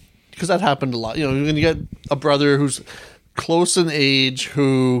toys, because that happened a lot. You know, when you get a brother who's close in age,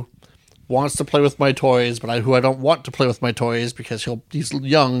 who wants to play with my toys, but who I don't want to play with my toys because he's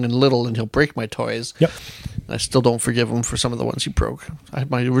young and little and he'll break my toys. Yep. And I still don't forgive him for some of the ones he broke. I had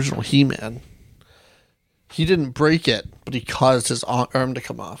my original He-Man. He didn't break it, but he caused his arm to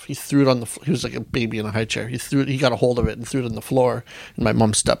come off. He threw it on the floor. He was like a baby in a high chair. He got a hold of it and threw it on the floor, and my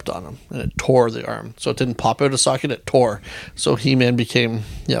mom stepped on him, and it tore the arm. So it didn't pop out of socket, it tore. So He-Man became,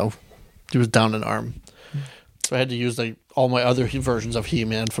 he was down an arm. So I had to use like all my other versions of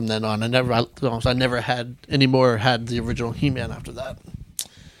He-Man from then on. I never had the original He-Man after that.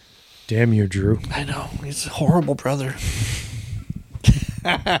 Damn you, Drew. I know. He's a horrible brother.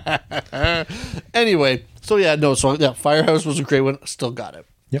 Anyway, Firehouse was a great one. Still got it.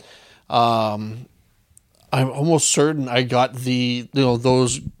 Yep. I'm almost certain I got the real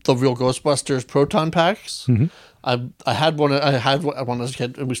Ghostbusters Proton packs. Mm-hmm. I had one as a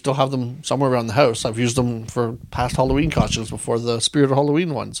kid, and we still have them somewhere around the house. I've used them for past Halloween costumes before the Spirit of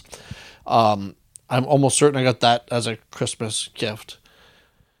Halloween ones. I'm almost certain I got that as a Christmas gift.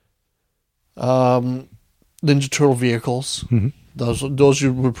 Ninja Turtle vehicles. Mm-hmm. Those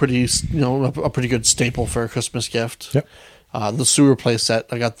were pretty, a pretty good staple for a Christmas gift. Yep. The sewer play set,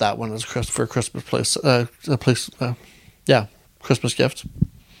 I got that one as for a Christmas Christmas gift.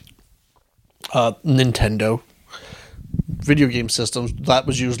 Nintendo video game systems, that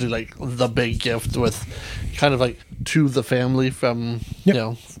was usually like the big gift, with kind of like to the family from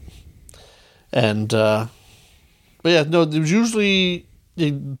and but yeah, no, there was usually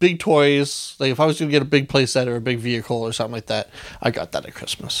big toys. Like if I was gonna get a big play set or a big vehicle or something like that, I got that at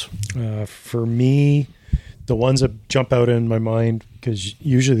Christmas. For me, the ones that jump out in my mind, because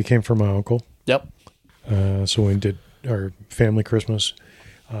usually they came from my uncle. Yep. So we did our family Christmas.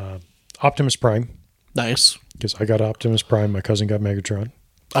 Optimus Prime, Nice. because I got Optimus Prime. My cousin got Megatron.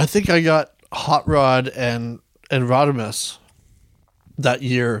 I think I got Hot Rod and Rodimus that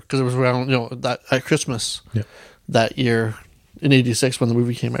year, because it was around that at Christmas. Yeah. That year in '86 when the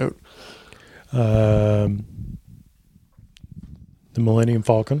movie came out. The Millennium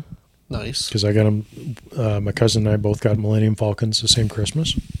Falcon, Nice. because I got him. My cousin and I both got Millennium Falcons the same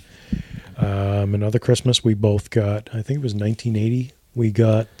Christmas. Another Christmas we both got, I think it was 1980, we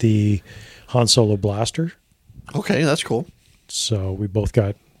got the Han Solo blaster. Okay, that's cool. So we both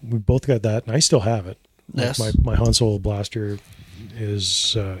got that, and I still have it. Yes. My Han Solo blaster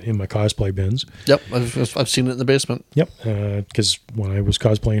is in my cosplay bins. Yep, I've seen it in the basement. Yep, because when I was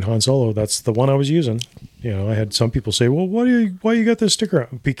cosplaying Han Solo, that's the one I was using. I had some people say, "Well, why you got this sticker off?"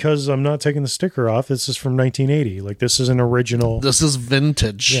 Because I'm not taking the sticker off. This is from 1980. Like, this is an original. This is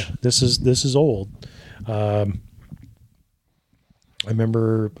vintage. Yeah, this is old. I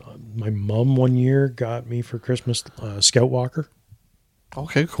remember my mom one year got me for Christmas Scout Walker,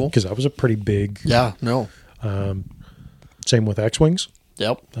 Okay, cool. because that was a pretty big. Yeah, no. Same with X-Wings.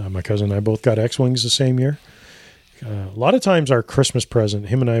 Yep. My cousin and I both got X-Wings the same year. A lot of times our Christmas present,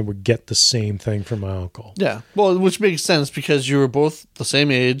 him and I would get the same thing from my uncle. Yeah. Well, which makes sense because you were both the same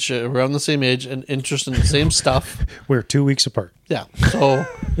age, around the same age, and interested in the same stuff. We're 2 weeks apart. Yeah. So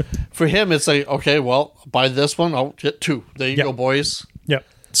for him, it's like, okay, well, buy this one. I'll get two. There you go, boys. Yep.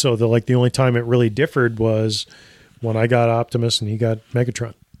 So the only time it really differed was when I got Optimus and he got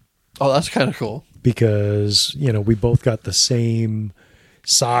Megatron. Oh, that's kind of cool. Because, we both got the same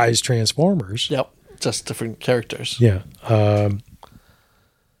size Transformers. Yep. Just different characters. Yeah.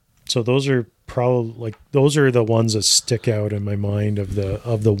 So those are probably those are the ones that stick out in my mind of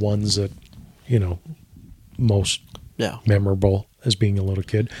the ones that, most memorable as being a little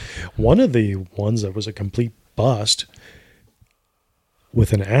kid. One of the ones that was a complete bust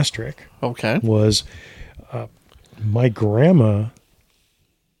with an asterisk. Okay. Was my grandma,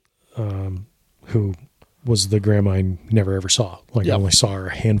 who was the grandma I never ever saw. I only saw her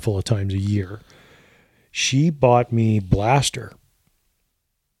a handful of times a year. She bought me Blaster.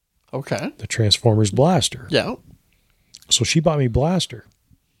 Okay. The Transformers Blaster. Yeah. So she bought me Blaster.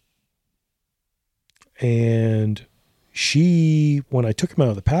 And when I took him out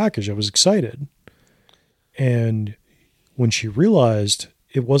of the package, I was excited. And when she realized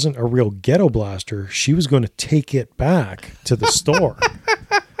it wasn't a real ghetto blaster, she was going to take it back to the store.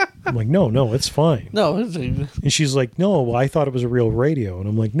 I'm like, no, it's fine. No. And she's like, no, I thought it was a real radio. And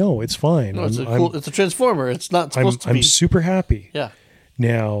I'm like, no, it's fine. No, it's a Transformer. It's not supposed to be. I'm super happy. Yeah.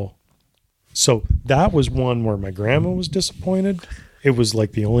 Now, so that was one where my grandma was disappointed. It was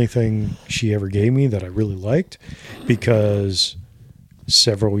like the only thing she ever gave me that I really liked, because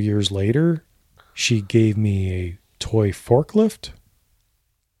several years later, she gave me a toy forklift.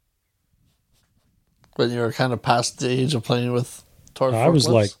 When you were kind of past the age of playing with toy forklifts? I was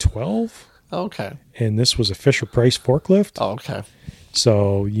like 12. Okay. And this was a Fisher-Price forklift. Oh, okay.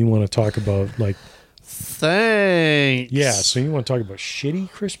 So you want to talk about Thanks. Yeah, so you want to talk about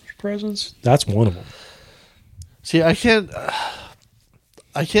shitty Christmas presents? That's one of them. See, I can't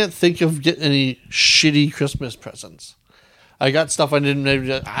think of getting any shitty Christmas presents. I got stuff I didn't maybe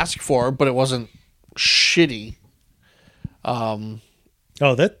ask for, but it wasn't shitty.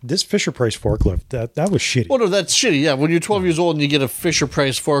 This Fisher-Price forklift, that was shitty. Well, no, that's shitty. Yeah, when you're 12 years old and you get a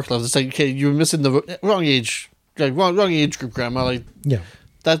Fisher-Price forklift, it's like, okay, you're missing the wrong age, wrong age group, Grandma. Yeah.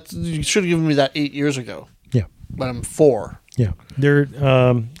 That you should have given me that 8 years ago. Yeah. But I'm 4. Yeah.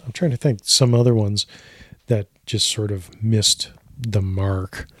 I'm trying to think some other ones that just sort of missed the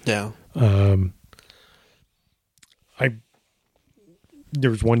mark. Yeah. There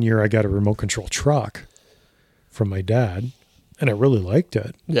was one year I got a remote control truck from my dad, and I really liked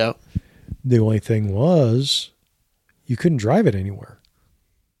it. Yeah. The only thing was you couldn't drive it anywhere.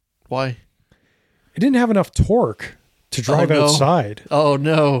 Why? It didn't have enough torque to drive outside. Oh,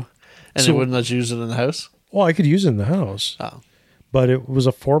 no. And So- it wouldn't let you use it in the house? Well, I could use it in the house. Oh. but it was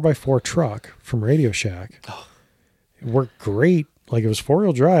a 4x4 truck from Radio Shack. It worked great. Like, it was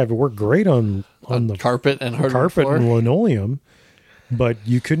 4-wheel drive. It worked great on the carpet and hardwood carpet floor. and linoleum, but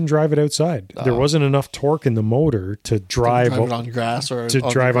you couldn't drive it outside. There wasn't enough torque in the motor to drive it on grass or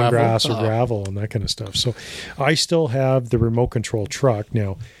drive on gravel. grass or gravel and that kind of stuff. So I still have the remote control truck.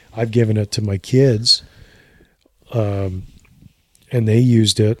 Now, I've given it to my kids, and they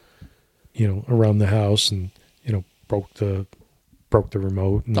used it, around the house, and broke the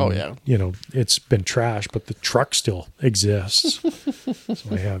remote. And, it's been trashed, but the truck still exists.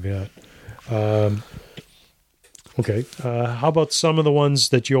 So I have it. Okay. How about some of the ones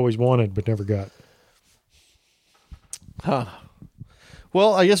that you always wanted but never got?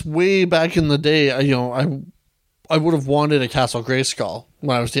 Well, I guess way back in the day, I would have wanted a Castle Grayskull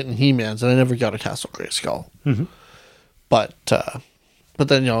when I was getting He-Mans, and I never got a Castle Grayskull. Mm-hmm. But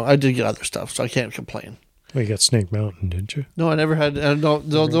then, I did get other stuff, so I can't complain. Well, you got Snake Mountain, didn't you? No, I never had. No,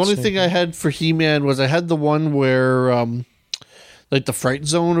 the only thing I had for He-Man was I had the one where, like the Fright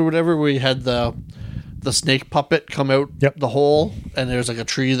Zone or whatever, where you had the snake puppet come out the hole, and there's like a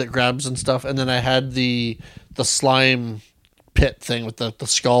tree that grabs and stuff. And then I had the slime pit thing with the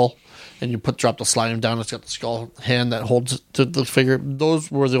skull, and you drop the slime down. It's got the skull hand that holds to the figure.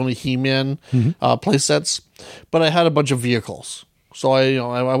 Those were the only He-Man play sets. But I had a bunch of vehicles, so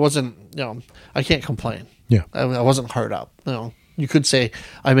I wasn't I can't complain. Yeah, I wasn't hard up. You could say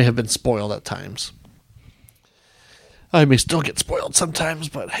I may have been spoiled at times. I may still get spoiled sometimes,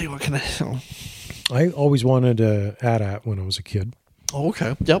 but hey, what can I? I always wanted a AT-AT when I was a kid. Oh,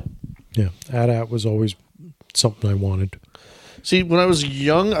 okay. Yep. Yeah, AT-AT was always something I wanted. See, when I was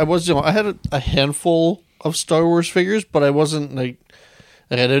young, I had a handful of Star Wars figures, but I wasn't like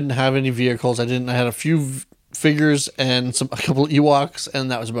I didn't have any vehicles. I had a few figures and a couple of Ewoks,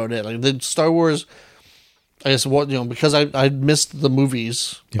 and that was about it. Like the Star Wars, I guess because I missed the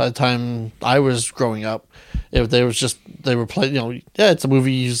movies by the time I was growing up. They were playing. It's a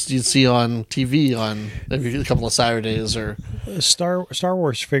movie you'd see on TV on every couple of Saturdays or. Star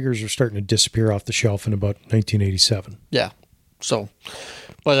Wars figures are starting to disappear off the shelf in about 1987. Yeah, so,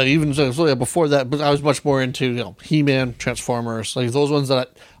 but even before that, but I was much more into He-Man, Transformers, like those ones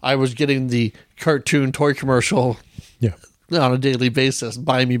that I was getting the cartoon toy commercial. Yeah. On a daily basis,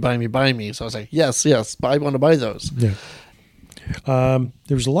 buy me, buy me, buy me. So I was like, yes, I want to buy those. Yeah.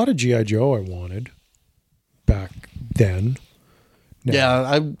 There was a lot of G.I. Joe I wanted back then. No.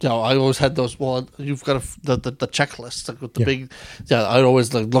 Yeah, I always had those. Well, you've got the checklist like with the big. Yeah, I'd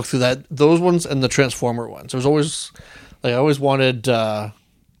always look through that. Those ones and the Transformer ones. There was always I always wanted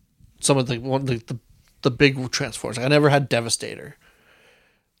some of the big Transformers. I never had Devastator,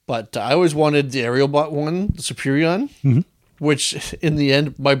 but I always wanted the Aerialbot one, the Superion, which in the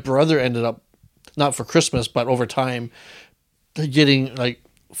end my brother ended up not for Christmas but over time getting like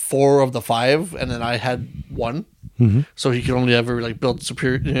 4 of the 5, and then I had 1. So he could only ever build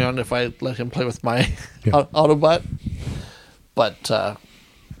Superion if I let him play with my Autobot. But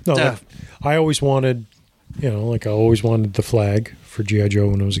I always wanted, I always wanted the flag for G.I. Joe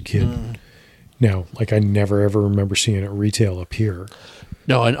when I was a kid. Now, I never ever remember seeing it retail up here.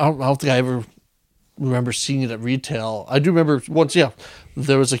 No, I don't think I ever remember seeing it at retail. I do remember once. Yeah,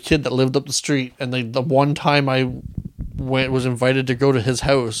 there was a kid that lived up the street, and the one time I was invited to go to his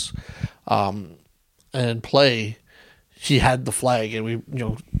house, and play. He had the flag, and we,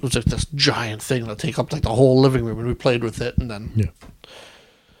 it was like this giant thing that take up the whole living room, and we played with it, and then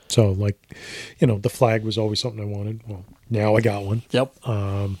So the flag was always something I wanted. Well, now I got one. Yep.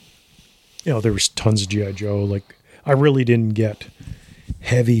 There was tons of G.I. Joe. I really didn't get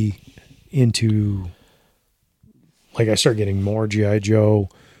heavy into. I started getting more G.I. Joe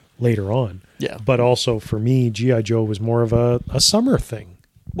later on. Yeah. But also for me, G.I. Joe was more of a summer thing.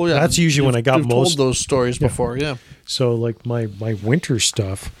 Well, yeah, that's usually when I got most. Told those stories before, yeah. So my winter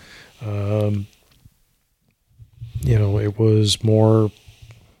stuff, it was more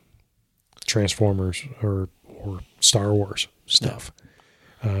Transformers or Star Wars stuff,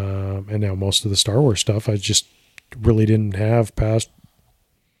 and now most of the Star Wars stuff I just really didn't have past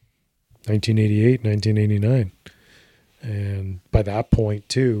 1988, 1989, and by that point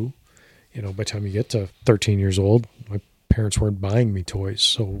too, by the time you get to 13 years old, my parents weren't buying me toys.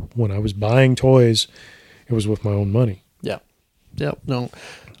 So when I was buying toys, it was with my own money. Yeah. Yeah. No,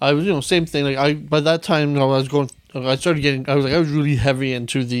 I was, same thing. By that time, I was really heavy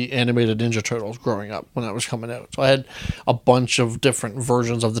into the animated Ninja Turtles growing up when that was coming out. So I had a bunch of different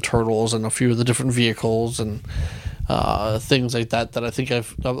versions of the Turtles and a few of the different vehicles and things like that I think a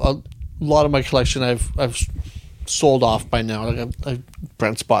lot of my collection I've sold off by now. Like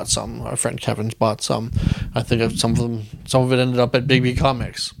Brent's bought some. Our friend Kevin's bought some. I think some of it ended up at Big B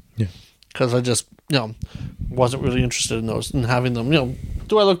Comics. Yeah. Because I just, wasn't really interested in those and having them.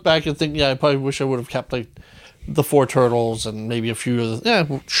 Do I look back and think, I probably wish I would have kept like the 4 Turtles and maybe a few of the,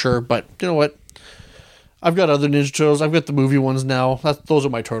 well, sure, but you know what? I've got other Ninja Turtles. I've got the movie ones now. Those are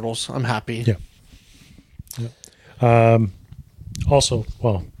my Turtles. I'm happy. Yeah. Also,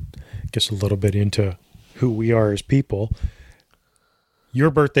 well, I guess a little bit into who we are as people. Your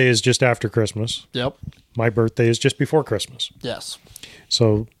birthday is just after Christmas. Yep. My birthday is just before Christmas. Yes.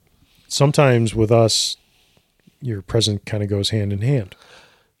 So sometimes with us, your present kind of goes hand in hand.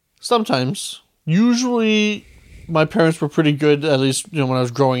 Sometimes. Usually my parents were pretty good, at least when I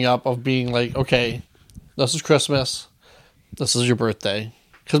was growing up, of being like, okay, this is Christmas. This is your birthday.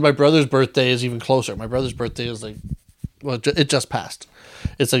 Because my brother's birthday is even closer. My brother's birthday is like, well, it just passed.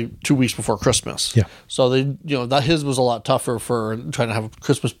 It's like 2 weeks before Christmas. Yeah. So they, that his was a lot tougher for trying to have a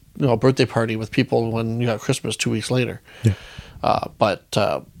Christmas, birthday party with people when you got Christmas 2 weeks later. Yeah. My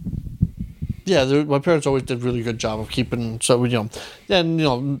parents always did a really good job of keeping. So then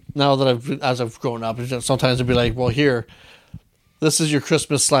now that I've grown up, sometimes it'd be like, well, here, this is your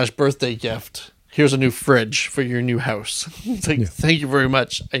Christmas / birthday gift. Here's a new fridge for your new house. It's like, Thank you very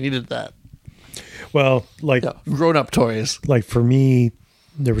much. I needed that. Well, like grown-up toys. Like for me,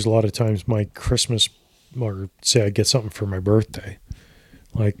 there was a lot of times my Christmas, or say I get something for my birthday,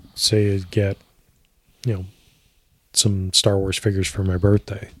 like say I get, some Star Wars figures for my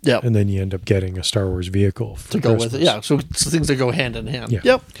birthday. Yeah. And then you end up getting a Star Wars vehicle for to go Christmas. with it. Yeah. So it's things that go hand in hand.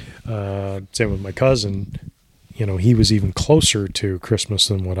 Yeah. Yep. Same with my cousin. He was even closer to Christmas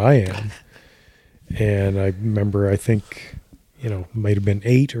than what I am. And I remember, I think, might have been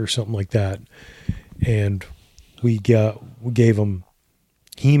 8 or something like that. And we gave him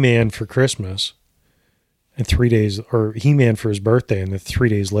He-Man for Christmas, and 3 days, or He-Man for his birthday, and then 3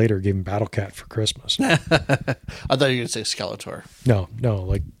 days later gave him Battle Cat for Christmas. I thought you were going to say Skeletor. No,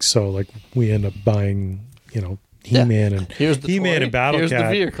 like we end up buying, He-Man and here's the He-Man toy, and Battle here's Cat.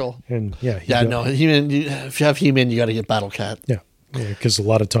 the vehicle. And He-Man. If you have He-Man, you got to get Battle Cat. Yeah, because a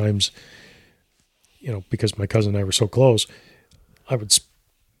lot of times, because my cousin and I were so close, I would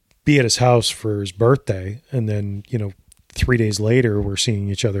be at his house for his birthday, and then 3 days later we're seeing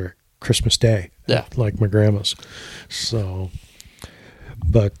each other Christmas Day. Yeah, like my grandma's. So,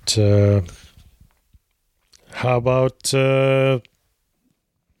 but how about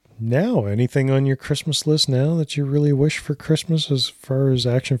now? Anything on your Christmas list now that you really wish for Christmas as far as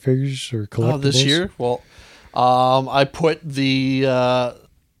action figures or collectibles? Oh, this year? Well, I put the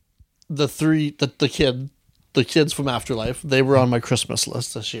kids from Afterlife. They were on my Christmas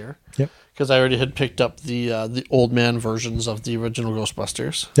list this year. Yep. Because I already had picked up the old man versions of the original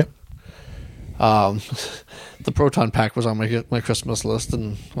Ghostbusters. Yep. The Proton Pack was on my Christmas list,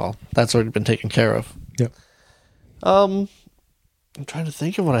 and well, that's already been taken care of. Yep. I'm trying to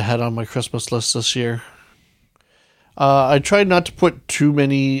think of what I had on my Christmas list this year. I tried not to put too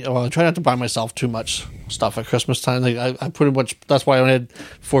many. Well, I try not to buy myself too much stuff at Christmas time. Like I pretty much. That's why I only had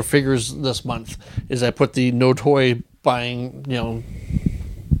 4 figures this month. Is I put the no toy buying,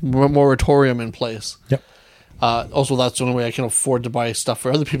 moratorium in place. Yep. Also, that's the only way I can afford to buy stuff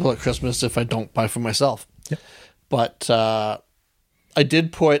for other people at Christmas if I don't buy for myself. Yep. But I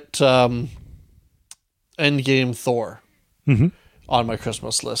did put Endgame Thor on my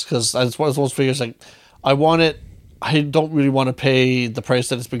Christmas list because it's one of those figures like I want it. I don't really want to pay the price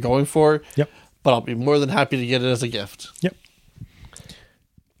that it's been going for. Yep. But I'll be more than happy to get it as a gift. Yep.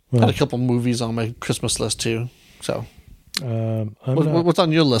 Well, had a couple movies on my Christmas list too. So, what's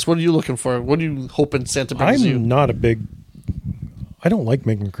on your list? What are you looking for? What are you hoping Santa brings you? I'm not a big. I don't like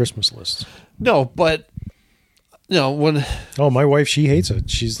making Christmas lists. No, but when. Oh, my wife, she hates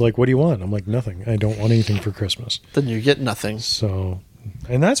it. She's like, "What do you want?" I'm like, "Nothing. I don't want anything for Christmas." Then you get nothing. So.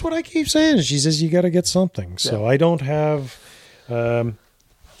 And that's what I keep saying. She says, you got to get something. So I don't have,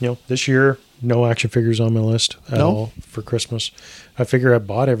 this year, no action figures on my list at all for Christmas. I figure I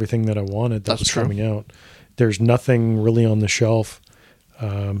bought everything that I wanted that was coming out. There's nothing really on the shelf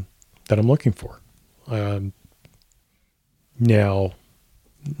that I'm looking for. Now,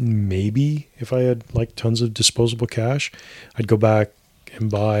 maybe if I had like tons of disposable cash, I'd go back and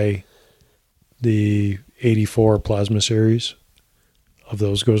buy the 84 Plasma series of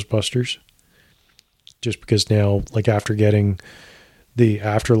those Ghostbusters, just because now, like after getting the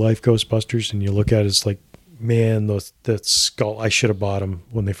Afterlife Ghostbusters, and you look at it, it's like, man, that skull, I should have bought them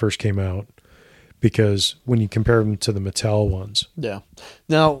when they first came out, because when you compare them to the Mattel ones. Yeah.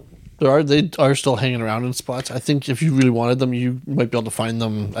 Now, They are still hanging around in spots. I think if you really wanted them, you might be able to find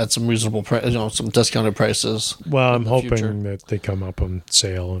them at some reasonable price, some discounted prices. Well, I'm hoping future. that they come up on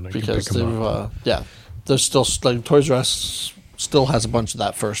sale and I can Because pick them up. there's still like Toys R Us still has a bunch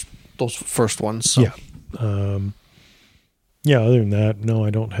of those first ones. So. Yeah. Other than that, no, I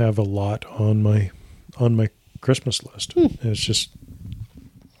don't have a lot on my Christmas list. It's just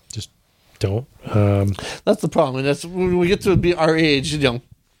don't. That's the problem. And that's when we get to be our age,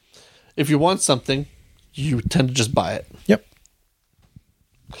 if you want something, you tend to just buy it. Yep.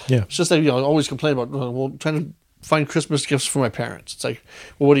 Yeah. It's just like, always complain about, trying to find Christmas gifts for my parents. It's like,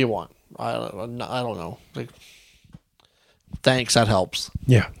 well, what do you want? I don't know. Like, thanks, that helps.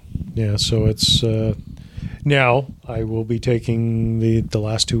 Yeah. Yeah. So it's, now I will be taking the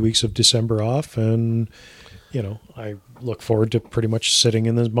last 2 weeks of December off, and, I look forward to pretty much sitting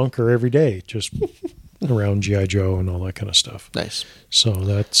in this bunker every day, just around G.I. Joe and all that kind of stuff. Nice. So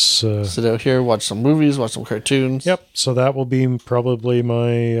that's... sit out here, watch some movies, watch some cartoons. Yep. So that will be probably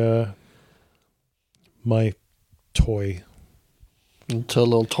my my toy. Into a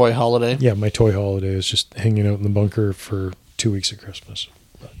little toy holiday. Yeah, my toy holiday is just hanging out in the bunker for 2 weeks of Christmas.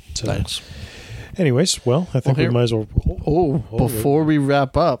 But, Nice. Anyways, well, I think we might as well... Before we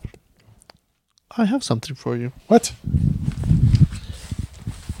wrap up, I have something for you. What?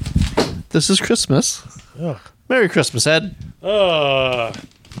 This is Christmas. Oh. Merry Christmas, Ed.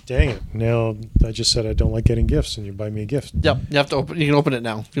 Dang it. Now, I just said I don't like getting gifts, and you buy me a gift. Yep, you have to open. You can open it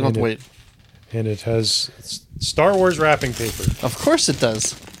now. You don't have to wait. And it has Star Wars wrapping paper. Of course it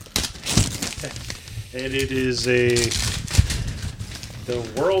does. And it is the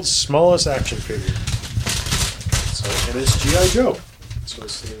world's smallest action figure. And it's G.I. Joe. So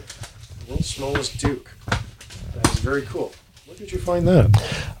it's the world's smallest Duke. That is very cool. Where did you find that?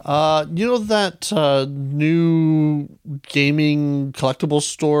 That new gaming collectibles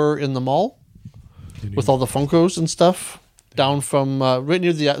store in the mall with all the Funkos and stuff down from right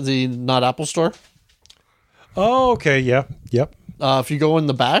near the Not Apple store. Oh, okay. Yeah. Yep. If you go in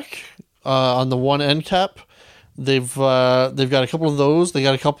the back on the one end cap, they've got a couple of those. They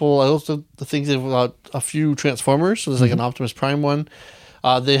got a couple. I also think they've got a few Transformers. So there's like an Optimus Prime one.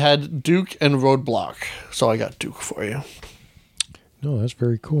 They had Duke and Roadblock, so I got Duke for you. No, that's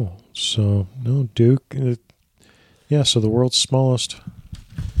very cool. So, no, Duke. So the world's smallest.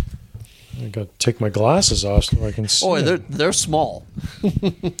 I got to take my glasses off so I can see. Oh, they're small.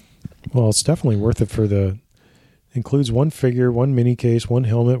 Well, it's definitely worth it for includes one figure, one mini case, one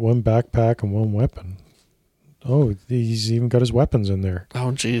helmet, one backpack, and one weapon. Oh, he's even got his weapons in there.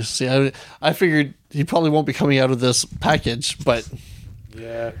 Oh, geez. See, I figured he probably won't be coming out of this package, but...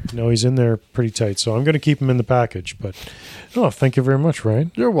 Yeah. No, he's in there pretty tight, so I'm going to keep him in the package. But, thank you very much,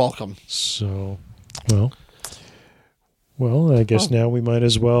 Ryan. You're welcome. So, well, I guess now we might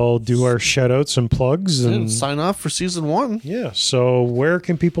as well do our shout-outs and plugs. And sign off for season 1. Yeah, so where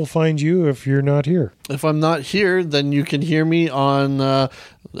can people find you if you're not here? If I'm not here, then you can hear me on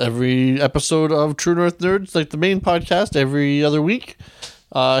every episode of True North Nerds, like the main podcast, every other week,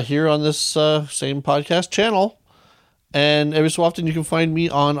 here on this same podcast channel. And every so often you can find me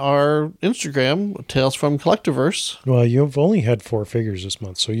on our Instagram, Tales from Collectiverse. Well, you've only had 4 figures this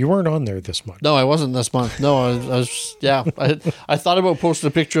month, so you weren't on there this month. No, I wasn't this month. No, I was, I thought about posting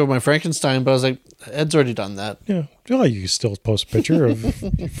a picture of my Frankenstein, but I was like, Ed's already done that. Yeah. Well, you can still post a picture of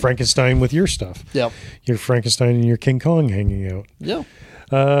Frankenstein with your stuff. Yep. Your Frankenstein and your King Kong hanging out. Yeah.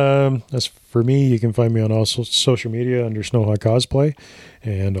 As for me, you can find me on all social media under Snowhawk Cosplay,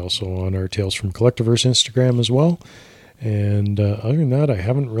 and also on our Tales from Collectiverse Instagram as well. And other than that, I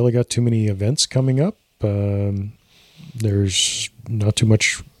haven't really got too many events coming up. There's not too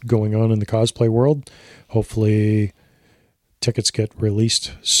much going on in the cosplay world. Hopefully, tickets get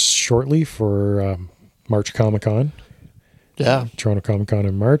released shortly for March Comic-Con. Yeah. Toronto Comic-Con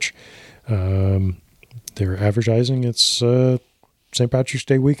in March. They're advertising. It's St. Patrick's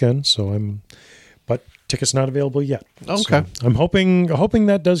Day weekend, but tickets not available yet. Okay. So I'm hoping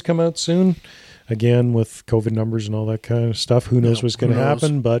that does come out soon. Again, with COVID numbers and all that kind of stuff, who knows what's going to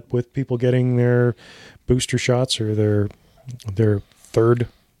happen? But with people getting their booster shots or their third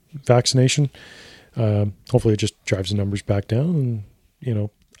vaccination, hopefully it just drives the numbers back down. And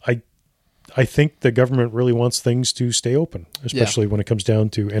I think the government really wants things to stay open, especially when it comes down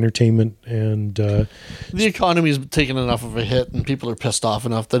to entertainment and the economy's taken enough of a hit, and people are pissed off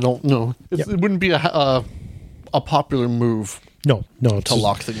enough. They don't know. It wouldn't be a popular move. No, to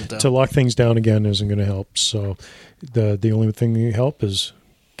lock things down. To lock things down again isn't going to help. So the only thing that can help is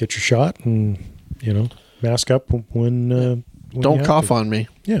get your shot and mask up when don't cough on me.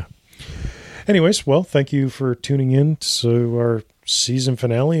 Yeah. Anyways, well, thank you for tuning in to our season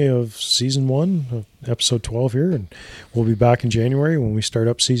finale of season 1, of episode 12 here, and we'll be back in January when we start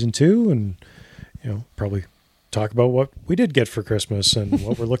up season 2, and probably talk about what we did get for Christmas and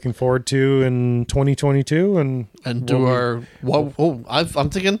what we're looking forward to in 2022, and do I'm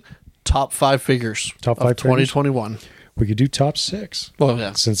thinking top 5 figures. Top 5 of 2021. We could do top 6. Well,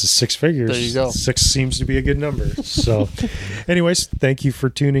 yeah. Since it's 6 figures, There you go. 6 seems to be a good number. So, anyways, thank you for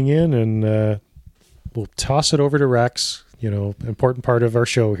tuning in, and we'll toss it over to Rex. Important part of our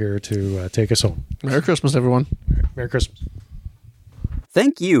show here to take us home. Merry Christmas, everyone. Merry Christmas.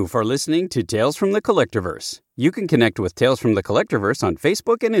 Thank you for listening to Tales from the Collectorverse. You can connect with Tales from the Collectorverse on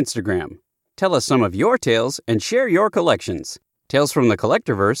Facebook and Instagram. Tell us some of your tales and share your collections. Tales from the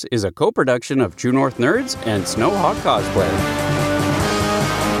Collectorverse is a co-production of True North Nerds and Snowhawk Cosplay.